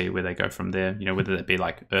 and we'll see where they go from there. Whether that be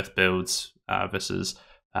like Earth builds versus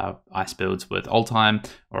Ice builds with Old Time,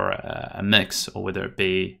 or a mix, or whether it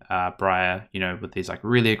be Briar, with these like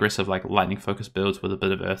really aggressive like lightning focused builds with a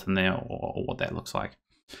bit of Earth in there, or what that looks like.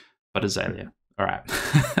 But Azalea, all right.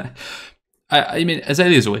 I mean,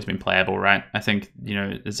 Azalea's always been playable, right? I think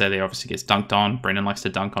Azalea obviously gets dunked on. Brendan likes to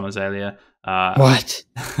dunk on Azalea. What?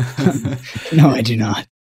 No, I do not.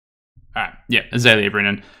 All right, yeah, Azalea,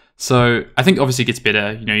 Brendan. So I think obviously it gets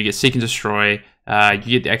better. You get Seek and Destroy. You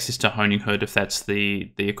get the access to Honing Hood if that's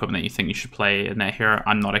the equipment that you think you should play in that hero.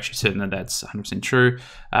 I'm not actually certain that that's 100% true.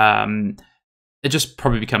 It just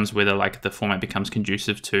probably becomes whether like the format becomes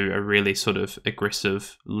conducive to a really sort of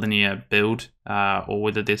aggressive linear build, or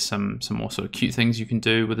whether there's some more sort of cute things you can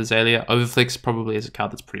do with Azalea. Overflex probably is a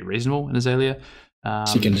card that's pretty reasonable in Azalea.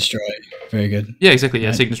 Seek and Destroy, very good. Yeah, exactly. Yeah,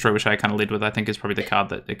 right. Seek and Destroy, which I kind of led with, I think is probably the card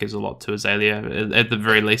that gives a lot to Azalea. At the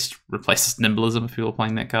very least, replaces Nimblism if people are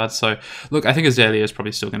playing that card. So, look, I think Azalea is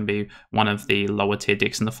probably still going to be one of the lower tier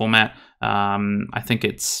decks in the format. I think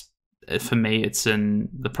for me, it's in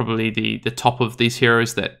probably the top of these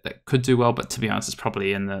heroes that could do well. But to be honest, it's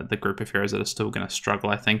probably in the group of heroes that are still going to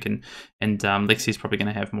struggle, I think. And Lexi's probably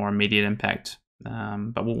going to have more immediate impact.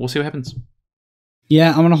 But we'll see what happens.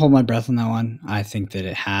 Yeah, I'm going to hold my breath on that one. I think that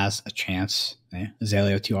it has a chance.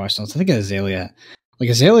 Azalea with 2 arsenals. I think Azalea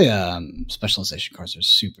specialization cards are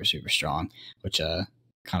super strong, which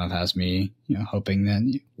kind of has me hoping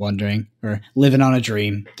that, wondering or living on a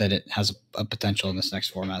dream that it has a potential in this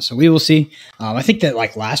next format. So we will see. I think that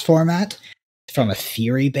like last format, from a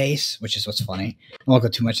theory base, which is what's funny, I won't go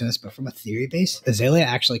too much in this, but from a theory base, Azalea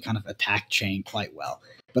actually kind of attacked Chain quite well.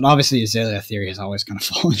 But obviously Azalea theory has always kind of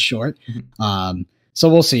fallen short. So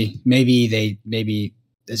we'll see. Maybe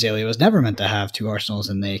Azalea was never meant to have 2 arsenals,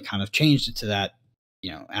 and they kind of changed it to that,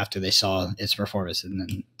 after they saw its performance, and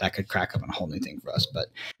then that could crack up on a whole new thing for us. But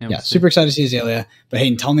yeah, super excited to see Azalea. But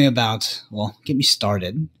Hayden, tell me about, get me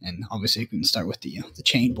started, and obviously you can start with the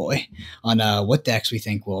Chain Boy on what decks we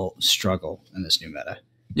think will struggle in this new meta.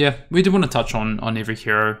 Yeah, we do want to touch on every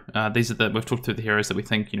hero. These are we've talked through the heroes that we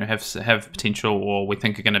think have potential, or we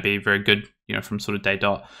think are going to be very good, from sort of day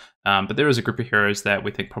dot. But there is a group of heroes that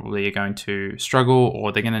we think probably are going to struggle,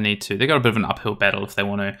 or they're going to they got a bit of an uphill battle if they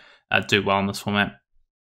want to do well in this format.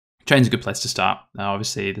 Chain's a good place to start.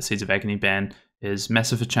 Obviously, the Seeds of Agony ban is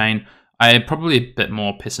massive for Chain. I'm probably a bit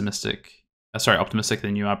more optimistic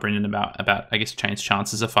than you are, Brendan, about I guess Chain's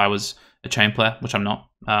chances if I was a Chain player, which I'm not.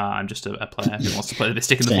 I'm just a player who wants to play the best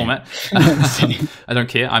deck in the format. I don't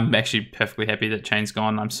care. I'm actually perfectly happy that Chain's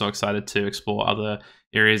gone. I'm so excited to explore other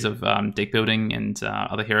areas of deck building and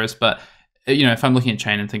other heroes. But if I'm looking at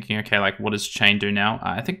Chain and thinking, okay, like what does Chain do now?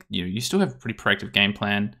 I think you still have a pretty proactive game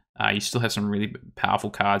plan. You still have some really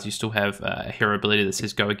powerful cards. You still have a hero ability that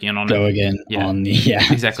says go again on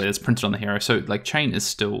exactly. That's printed on the hero. So like Chain is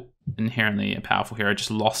still inherently a powerful hero.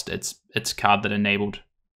 Just lost its card that enabled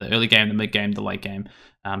the early game, the mid game, the late game.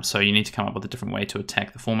 So you need to come up with a different way to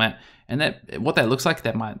attack the format. And what that looks like,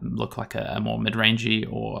 that might look like a more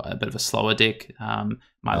mid-rangey or a bit of a slower deck.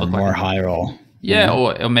 Might look more like high roll. Yeah,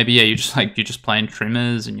 or maybe you're just playing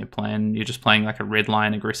Tremors, and you're just playing like a red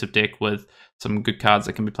line aggressive deck with some good cards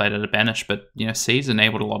that can be played at a banish. But Seeds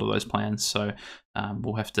enabled a lot of those plans, so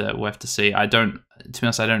we'll have to see. To be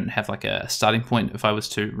honest, I don't have like a starting point if I was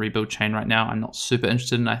to rebuild Chain right now. I'm not super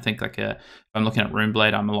interested in. I think if I'm looking at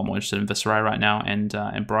Runeblade, I'm a lot more interested in Viscerai right now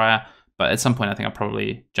and Briar. But at some point, I think I'll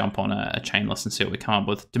probably jump on a Chain list and see what we come up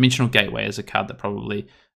with. Dimensional Gateway is a card that probably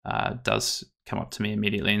does come up to me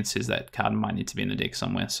immediately and says that card might need to be in the deck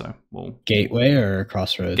somewhere. So we'll Gateway or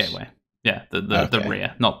Crossroads. Gateway, yeah, the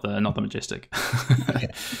rare, not the majestic. Okay.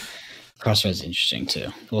 Crossroads is interesting too.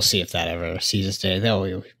 We'll see if that ever sees its day.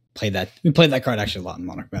 We played that card actually a lot in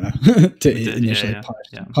Monarch meta to initially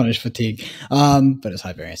punish fatigue, but it's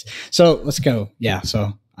high variance. So let's go. Yeah,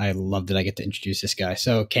 so I love that I get to introduce this guy.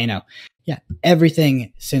 So Kano, yeah,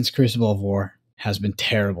 everything since Crucible of War has been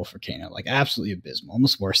terrible for Kano, like absolutely abysmal,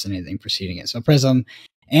 almost worse than anything preceding it. So Prism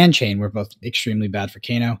and Chain were both extremely bad for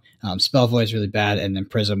Kano. Spell Void is really bad, and then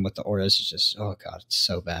Prism with the auras is just, oh god, it's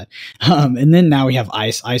so bad. And then now we have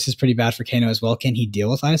Ice. Ice is pretty bad for Kano as well. Can he deal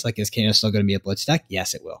with Ice? Like, is Kano still going to be a Blitz deck?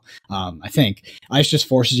 Yes, it will. I think Ice just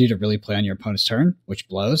forces you to really play on your opponent's turn, which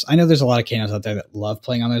blows. I know there's a lot of Kanos out there that love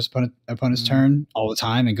playing on their opponent's turn all the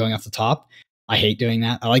time and going off the top. I hate doing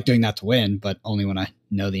that. I like doing that to win, but only when I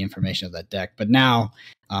know the information of that deck. But now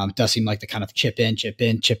it does seem like the kind of chip in,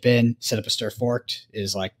 set up a Stir Forked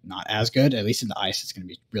is like not as good. At least in the Ice, it's going to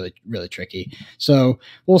be really, really tricky. So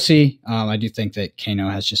we'll see. I do think that Kano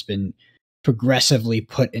has just been progressively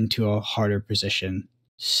put into a harder position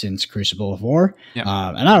since Crucible of War. Yeah.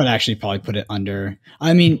 And I would actually probably put it under.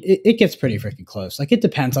 I mean, it gets pretty freaking close. Like, it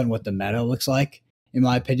depends on what the meta looks like, in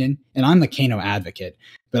my opinion. And I'm the Kano advocate,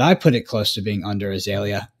 but I put it close to being under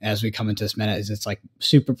Azalea as we come into this meta. Is it's like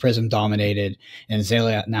super Prism dominated, and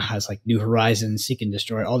Azalea now has like New Horizons, Seek and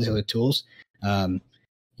Destroy, all these other tools.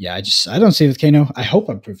 Yeah, I don't see it with Kano. I hope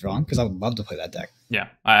I'm proved wrong, because I would love to play that deck. Yeah,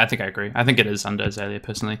 I think I agree. I think it is under Azalea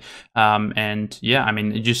personally. And yeah, I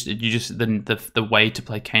mean, the way to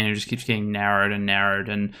play Kano just keeps getting narrowed and narrowed,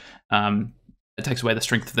 and it takes away the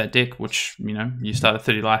strength of that deck, which, you know, you start at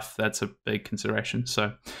 30 life, that's a big consideration.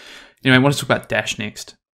 So anyway, I want to talk about Dash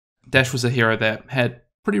next. Dash was a hero that had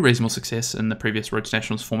pretty reasonable success in the previous Road to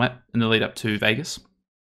Nationals format in the lead up to Vegas.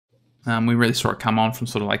 We really saw it come on from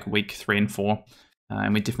sort of like week 3 and 4.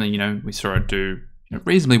 And we definitely, we saw it do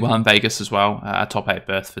reasonably well in Vegas as well. A top 8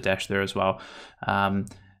 berth for Dash there as well.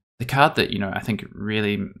 The card that, I think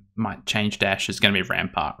really might change Dash is going to be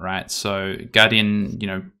Rampart, right? So Guardian,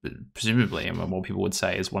 presumably, and what people would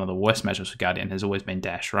say is one of the worst matchups for Guardian has always been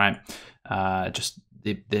Dash, right?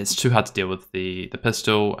 It's too hard to deal with the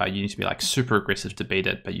pistol. You need to be like super aggressive to beat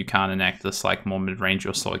it, but you can't enact this like more mid-range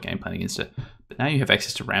or slower game plan against it. But now you have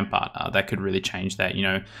access to Rampart. That could really change that.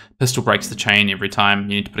 Pistol breaks the chain every time.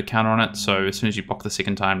 You need to put a counter on it. So as soon as you block the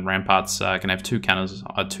second time, Rampart's going to have 2 counters,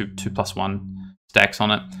 2+1 stacks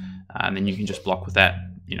on it. And then you can just block with that,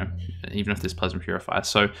 even if there's Plasma Purifier.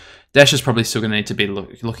 So Dash is probably still going to need to be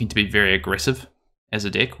looking to be very aggressive as a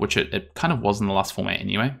deck, which it kind of was in the last format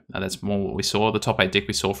anyway. That's more what we saw. The top 8 deck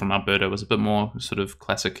we saw from Alberta was a bit more sort of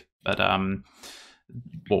classic, but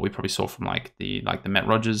what we probably saw from like the Matt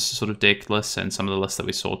Rogers sort of deck lists and some of the lists that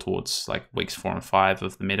we saw towards like weeks 4 and 5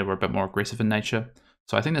 of the meta were a bit more aggressive in nature.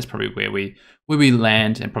 So I think that's probably where we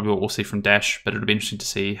land, and probably what we'll see from Dash. But it'll be interesting to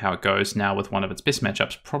see how it goes now with one of its best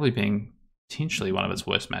matchups probably being potentially one of its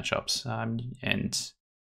worst matchups, and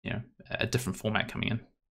a different format coming in.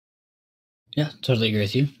 Yeah, totally agree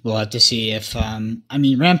with you. We'll have to see if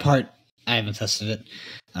Rampart, I haven't tested it,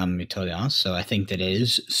 to be totally honest. So I think that it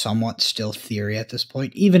is somewhat still theory at this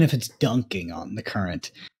point, even if it's dunking on the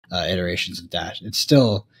current iterations of Dash. It's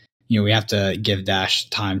still, we have to give Dash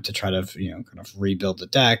time to try to, kind of rebuild the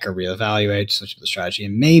deck or reevaluate, switch up the strategy,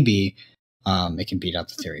 and maybe it can beat out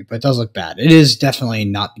the theory. But it does look bad. It is definitely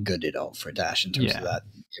not good at all for Dash in terms of that.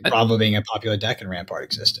 Probably being a popular deck and Rampart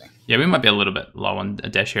existing. Yeah, we might be a little bit low on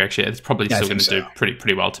Dash here, actually. It's probably still going to do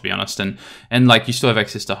pretty well, to be honest. And like, you still have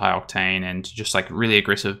access to high octane and just like really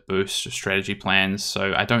aggressive boost strategy plans.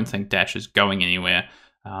 So I don't think Dash is going anywhere.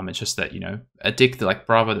 It's just that, a deck that like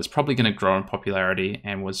Bravo that's probably going to grow in popularity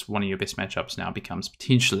and was one of your best matchups now becomes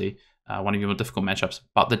potentially one of your more difficult matchups.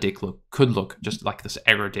 But the deck could look just like this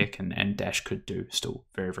aggro deck, and Dash could do still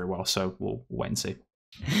very, very well. So we'll wait and see.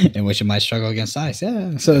 In which it might struggle against Ice.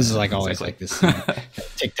 Yeah. So this is like always like this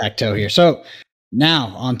tic-tac-toe here. So now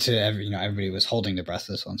on to everybody was holding their breath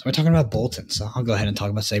for this one. So we're talking about Bolton. So I'll go ahead and talk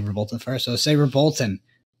about Saber Bolton first. So Saber Bolton,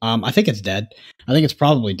 I think it's dead. I think it's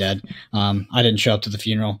probably dead. I didn't show up to the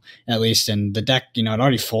funeral, at least, and the deck, it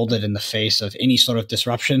already folded in the face of any sort of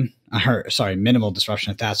disruption. Minimal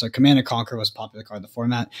disruption at that. So Command and Conquer was a popular card in the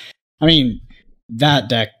format. I mean, that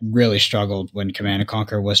deck really struggled when Command and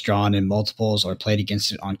Conquer was drawn in multiples or played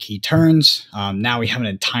against it on key turns. Now we have an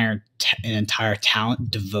entire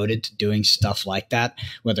talent devoted to doing stuff like that,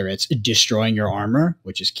 whether it's destroying your armor,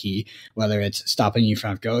 which is key, whether it's stopping you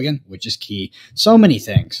from Gogan, which is key. So many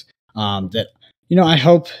things that, I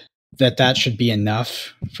hope that should be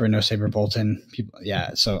enough for No Saber Bolton.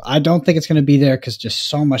 So I don't think it's going to be there because just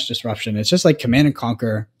so much disruption. It's just like Command and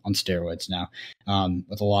Conquer on steroids now,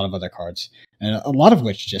 with a lot of other cards, and a lot of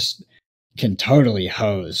which just can totally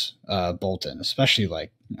hose Bolton, especially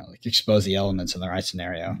like expose the elements in the right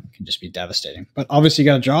scenario. It can just be devastating. But obviously you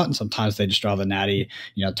got to draw it, and sometimes they just draw the natty,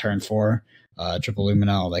 turn 4, triple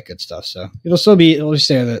Lumina, all that good stuff. So it'll still be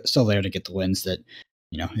still there to get the wins that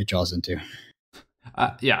it draws into.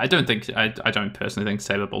 Yeah, I don't personally think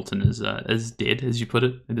Saber Bolton is dead, as you put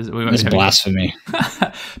it. It's blasphemy.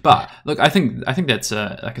 But look, I think that's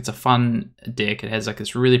it's a fun deck. It has like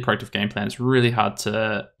this really proactive game plan. It's really hard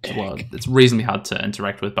it's reasonably hard to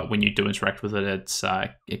interact with. But when you do interact with it,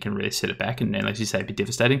 it can really set it back and, as you say, be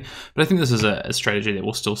devastating. But I think this is a strategy that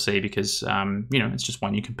we'll still see because it's just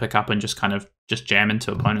one you can pick up and just kind of just jam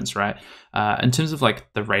into opponents, right? In terms of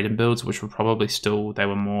like the Raiden builds, which were probably they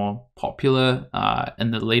were more popular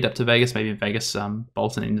in the lead up to Vegas. Maybe in Vegas, the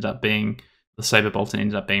Saber Bolton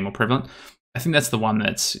ended up being more prevalent. I think that's the one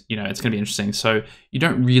that's, it's going to be interesting. So you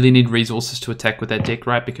don't really need resources to attack with that deck,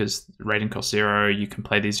 right? Because Raiden costs 0, you can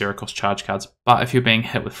play these 0 cost charge cards. But if you're being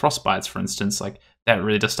hit with Frostbites, for instance, like that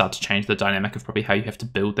really does start to change the dynamic of probably how you have to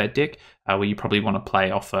build that deck, where you probably want to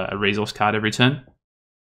play off a resource card every turn.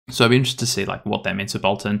 So I'd be interested to see like what that means for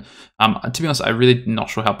Bolton. To be honest, I'm really not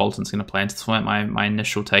sure how Bolton's going to play into this format. My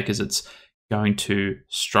initial take is it's going to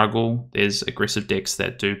struggle. There's aggressive decks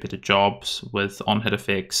that do better jobs with on-hit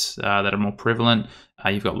effects that are more prevalent.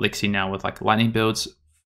 You've got Lexi now with like lightning builds.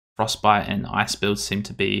 Frostbite and ice builds seem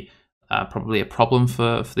to be probably a problem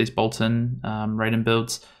for these Bolton Raiden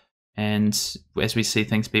builds. And as we see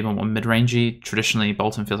things be more mid-rangey, traditionally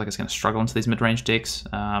Bolton feels like it's going to struggle into these mid-range decks.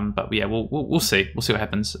 But yeah, we'll see. We'll see what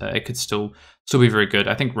happens. It could still be very good.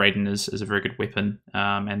 I think Raiden is a very good weapon,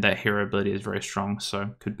 and that hero ability is very strong.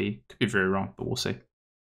 So could be very wrong, but we'll see.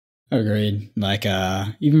 Agreed. Like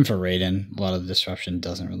even for Raiden, a lot of the disruption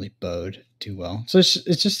doesn't really bode too well. So it's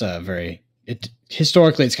just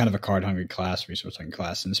historically it's kind of a card hungry class, resource hungry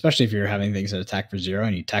class, and especially if you're having things that attack for 0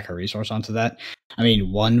 and you tack a resource onto that. I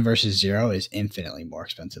mean, 1 versus 0 is infinitely more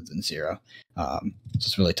expensive than 0. So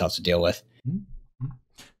it's really tough to deal with.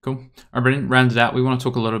 Cool. All right, Brendan, round it out. We want to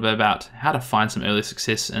talk a little bit about how to find some early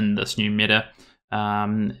success in this new meta.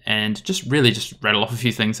 And just rattle off a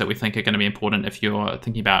few things that we think are going to be important if you're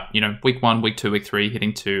thinking about, week 1, week 2, week 3,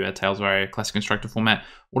 heading to a Tales of Aria Classic Constructor format.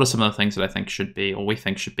 What are some of the things that I think should be, or we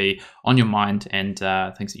think should be, on your mind, and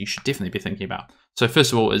things that you should definitely be thinking about? So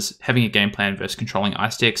first of all is having a game plan versus controlling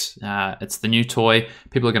ice decks. It's the new toy.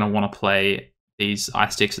 People are going to want to play these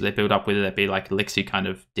ice decks that they build up, whether that be like Lexi kind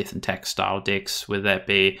of death and tax style decks, whether that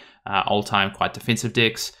be old time quite defensive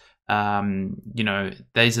decks. These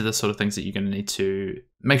are the sort of things that you're going to need to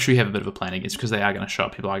make sure you have a bit of a plan against, because they are going to show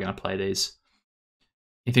up. People are going to play these.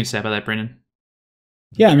 Anything to say about that, Brendan?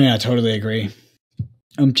 Yeah, I mean, I totally agree.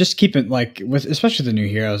 Just keep it like with, especially the new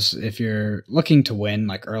heroes, if you're looking to win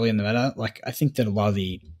like early in the meta, like I think that a lot of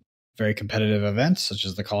the very competitive events, such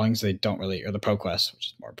as the callings, they don't really, or the pro quest, which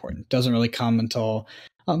is more important, doesn't really come until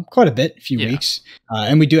quite a few weeks.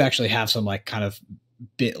 And we do actually have some like kind of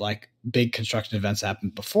big construction events happen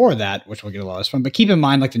before that, which will get a lot of fun. But keep in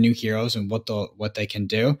mind like the new heroes and what they can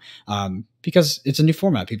do, because it's a new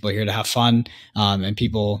format. People are here to have fun, and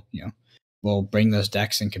people will bring those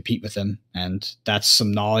decks and compete with them. And that's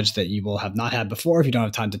some knowledge that you will have not had before. If you don't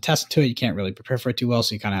have time to test into it, you can't really prepare for it too well.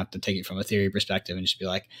 So you kind of have to take it from a theory perspective and just be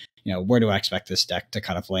like, where do I expect this deck to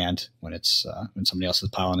kind of land when it's when somebody else is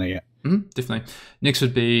piling it? Definitely. Next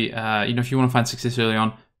would be, if you want to find success early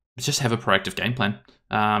on, just have a proactive game plan,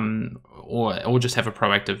 or just have a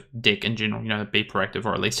proactive deck in general. Be proactive,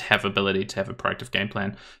 or at least have ability to have a proactive game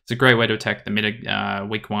plan. It's a great way to attack the meta.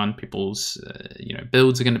 Week 1, people's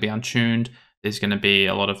builds are going to be untuned. There's going to be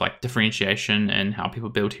a lot of like differentiation in how people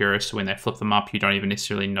build heroes. So when they flip them up, you don't even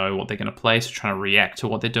necessarily know what they're going to play. So trying to react to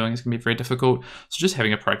what they're doing is going to be very difficult. So just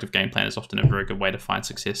having a proactive game plan is often a very good way to find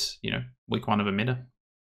success. Week 1 of a meta.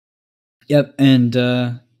 Yep,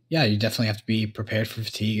 and yeah, you definitely have to be prepared for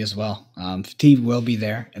fatigue as well. Fatigue will be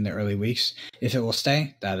there in the early weeks. If it will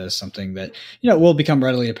stay, that is something that will become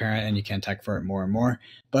readily apparent, and you can tech for it more and more.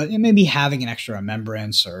 But maybe having an extra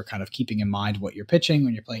remembrance, or kind of keeping in mind what you're pitching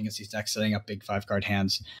when you're playing against these decks, setting up big 5-card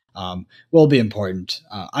hands, will be important.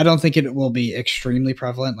 I don't think it will be extremely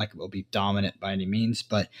prevalent, like it will be dominant by any means,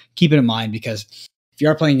 but keep it in mind, because if you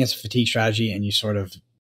are playing against a fatigue strategy and you sort of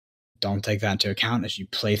don't take that into account as you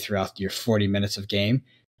play throughout your 40 minutes of game,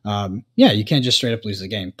 you can't just straight up lose the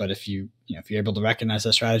game. But if you're able to recognize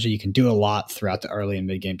that strategy, you can do a lot throughout the early and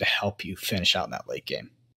mid game to help you finish out in that late game.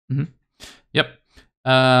 Yep.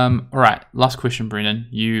 All right. Last question, Brendan.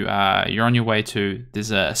 You're on your way to. There's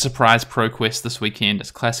a surprise pro quest this weekend. It's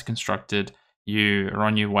classic constructed. You are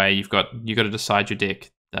on your way. You got to decide your deck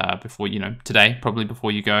before today, probably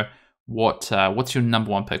before you go. What's your number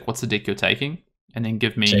 1 pick? What's the deck you're taking? And then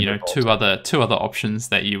give me two other options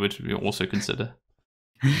that you would also consider.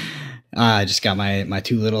 I just got my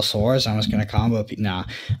 2 little swords. I'm just gonna combo.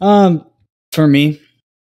 For me,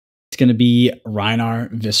 it's going to be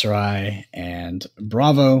Rhinar, Viserai, and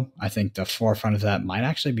Bravo. I think the forefront of that might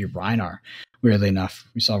actually be Rhinar. Weirdly enough,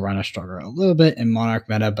 we saw Rhinar struggle a little bit in Monarch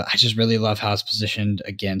meta, but I just really love how it's positioned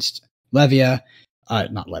against Levia.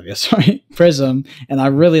 Not Levia, sorry, Prism. And I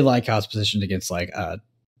really like how it's positioned against like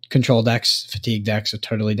control decks, fatigue decks, or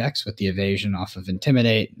totally decks with the evasion off of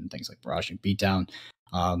Intimidate and things like Barrage and Beatdown.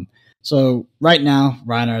 So right now,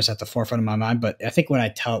 Rhinar is at the forefront of my mind, but I think when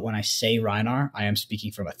I say Rhinar, I am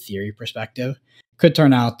speaking from a theory perspective. Could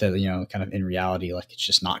turn out that, kind of in reality, like it's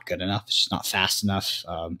just not good enough. It's just not fast enough.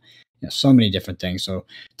 So many different things. So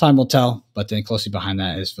time will tell, but then closely behind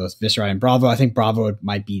that is both Viserai and Bravo. I think Bravo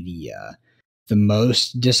might be the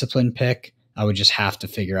most disciplined pick. I would just have to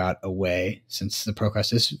figure out a way, since the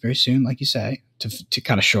ProQuest is very soon, like you say, to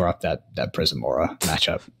kind of shore up that Prism Aura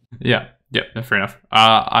matchup. Yeah, fair enough.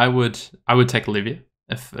 I would take Olivia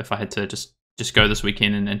if I had to just go this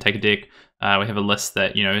weekend and take a deck. We have a list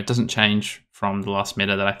that it doesn't change from the last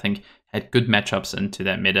meta that I think had good matchups into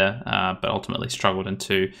that meta, but ultimately struggled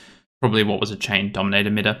into probably what was a chain dominator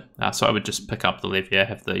meta. So I would just pick up the Olivia,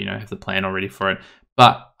 have the plan already for it.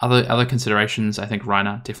 But other considerations, I think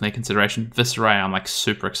Rhinar definitely a consideration. Viserai, I'm like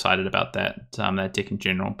super excited about that deck in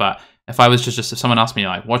general. But if I was just if someone asked me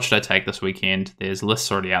like what should I take this weekend, there's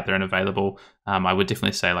lists already out there and available. I would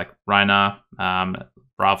definitely say like Rhinar,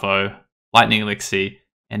 Bravo, Lightning Elixir,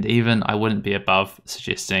 and even I wouldn't be above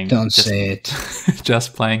suggesting say it.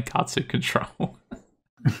 just playing Katsu Control.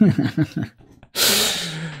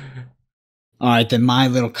 All right, then my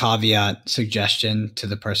little caveat suggestion to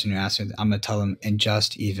the person who asked me, I'm going to tell them, and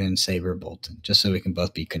just even Saber Bolton, just so we can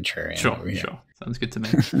both be contrarian. Sure. Sounds good to me.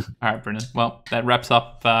 All right, Brendan. Well, that wraps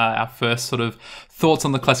up our first sort of thoughts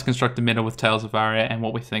on the Classic Constructor meta with Tales of Aria and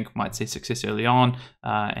what we think might see success early on,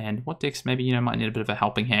 and what decks maybe might need a bit of a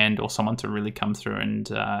helping hand or someone to really come through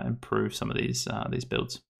and improve some of these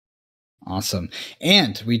builds. Awesome.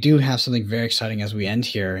 And we do have something very exciting as we end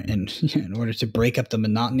here in order to break up the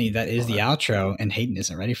monotony that is the outro, and Hayden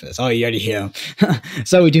isn't ready for this. Oh, you already hear him.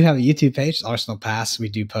 So we do have a YouTube page, Arsenal Pass. We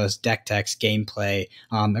do post deck text, gameplay.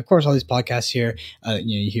 Of course, all these podcasts here,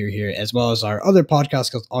 you hear here, as well as our other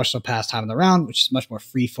podcast called Arsenal Pass Time in the Round, which is much more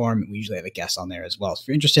free form. We usually have a guest on there as well. So if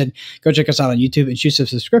you're interested, go check us out on YouTube and choose a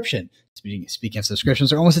subscription. Speaking of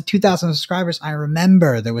subscriptions, we're almost at 2,000 subscribers. I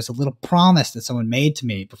remember there was a little promise that someone made to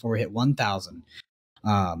me before we hit 1,000.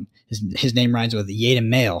 His name rhymes with Hayden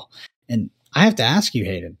Male. And I have to ask you,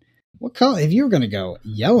 Hayden, what color, if you were going to go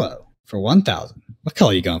yellow for 1,000, what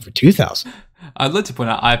color are you going for 2,000? I'd like to point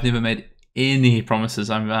out I've never made any promises.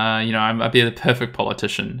 I'd be the perfect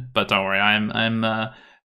politician, but don't worry, I'm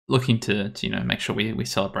looking to make sure we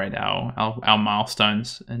celebrate our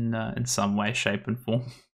milestones in some way, shape, and form.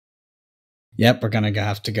 Yep, we're gonna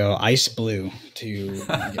have to go ice blue to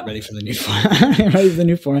get ready for the new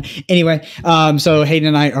format. Anyway, so Hayden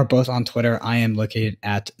and I are both on Twitter. I am located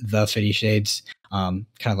at the Fitty Shades, kind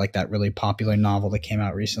of like that really popular novel that came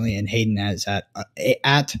out recently. And Hayden is at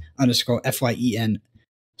 @FYEN.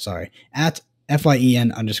 Sorry, at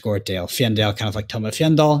FYEN_Dale. Fiendale, kind of like Toma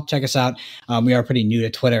Fiendal. Check us out. We are pretty new to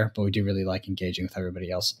Twitter, but we do really like engaging with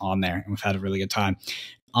everybody else on there, and we've had a really good time.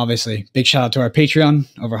 Obviously, big shout out to our Patreon,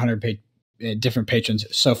 over 100 different patrons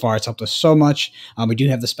so far. It's helped us so much. We do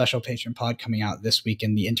have the special patron pod coming out this week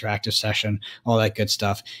in the interactive session, all that good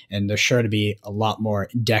stuff. And there's sure to be a lot more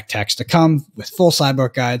deck text to come with full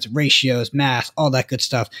sideboard guides, ratios, math, all that good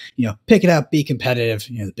stuff. Pick it up, be competitive,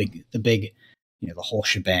 the whole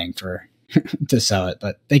shebang for to sell it.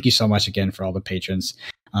 But thank you so much again for all the patrons.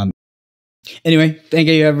 Anyway, thank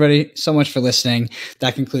you everybody so much for listening.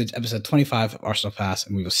 That concludes episode 25 of Arsenal Pass,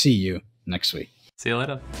 and we will see you next week. See you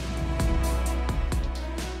later.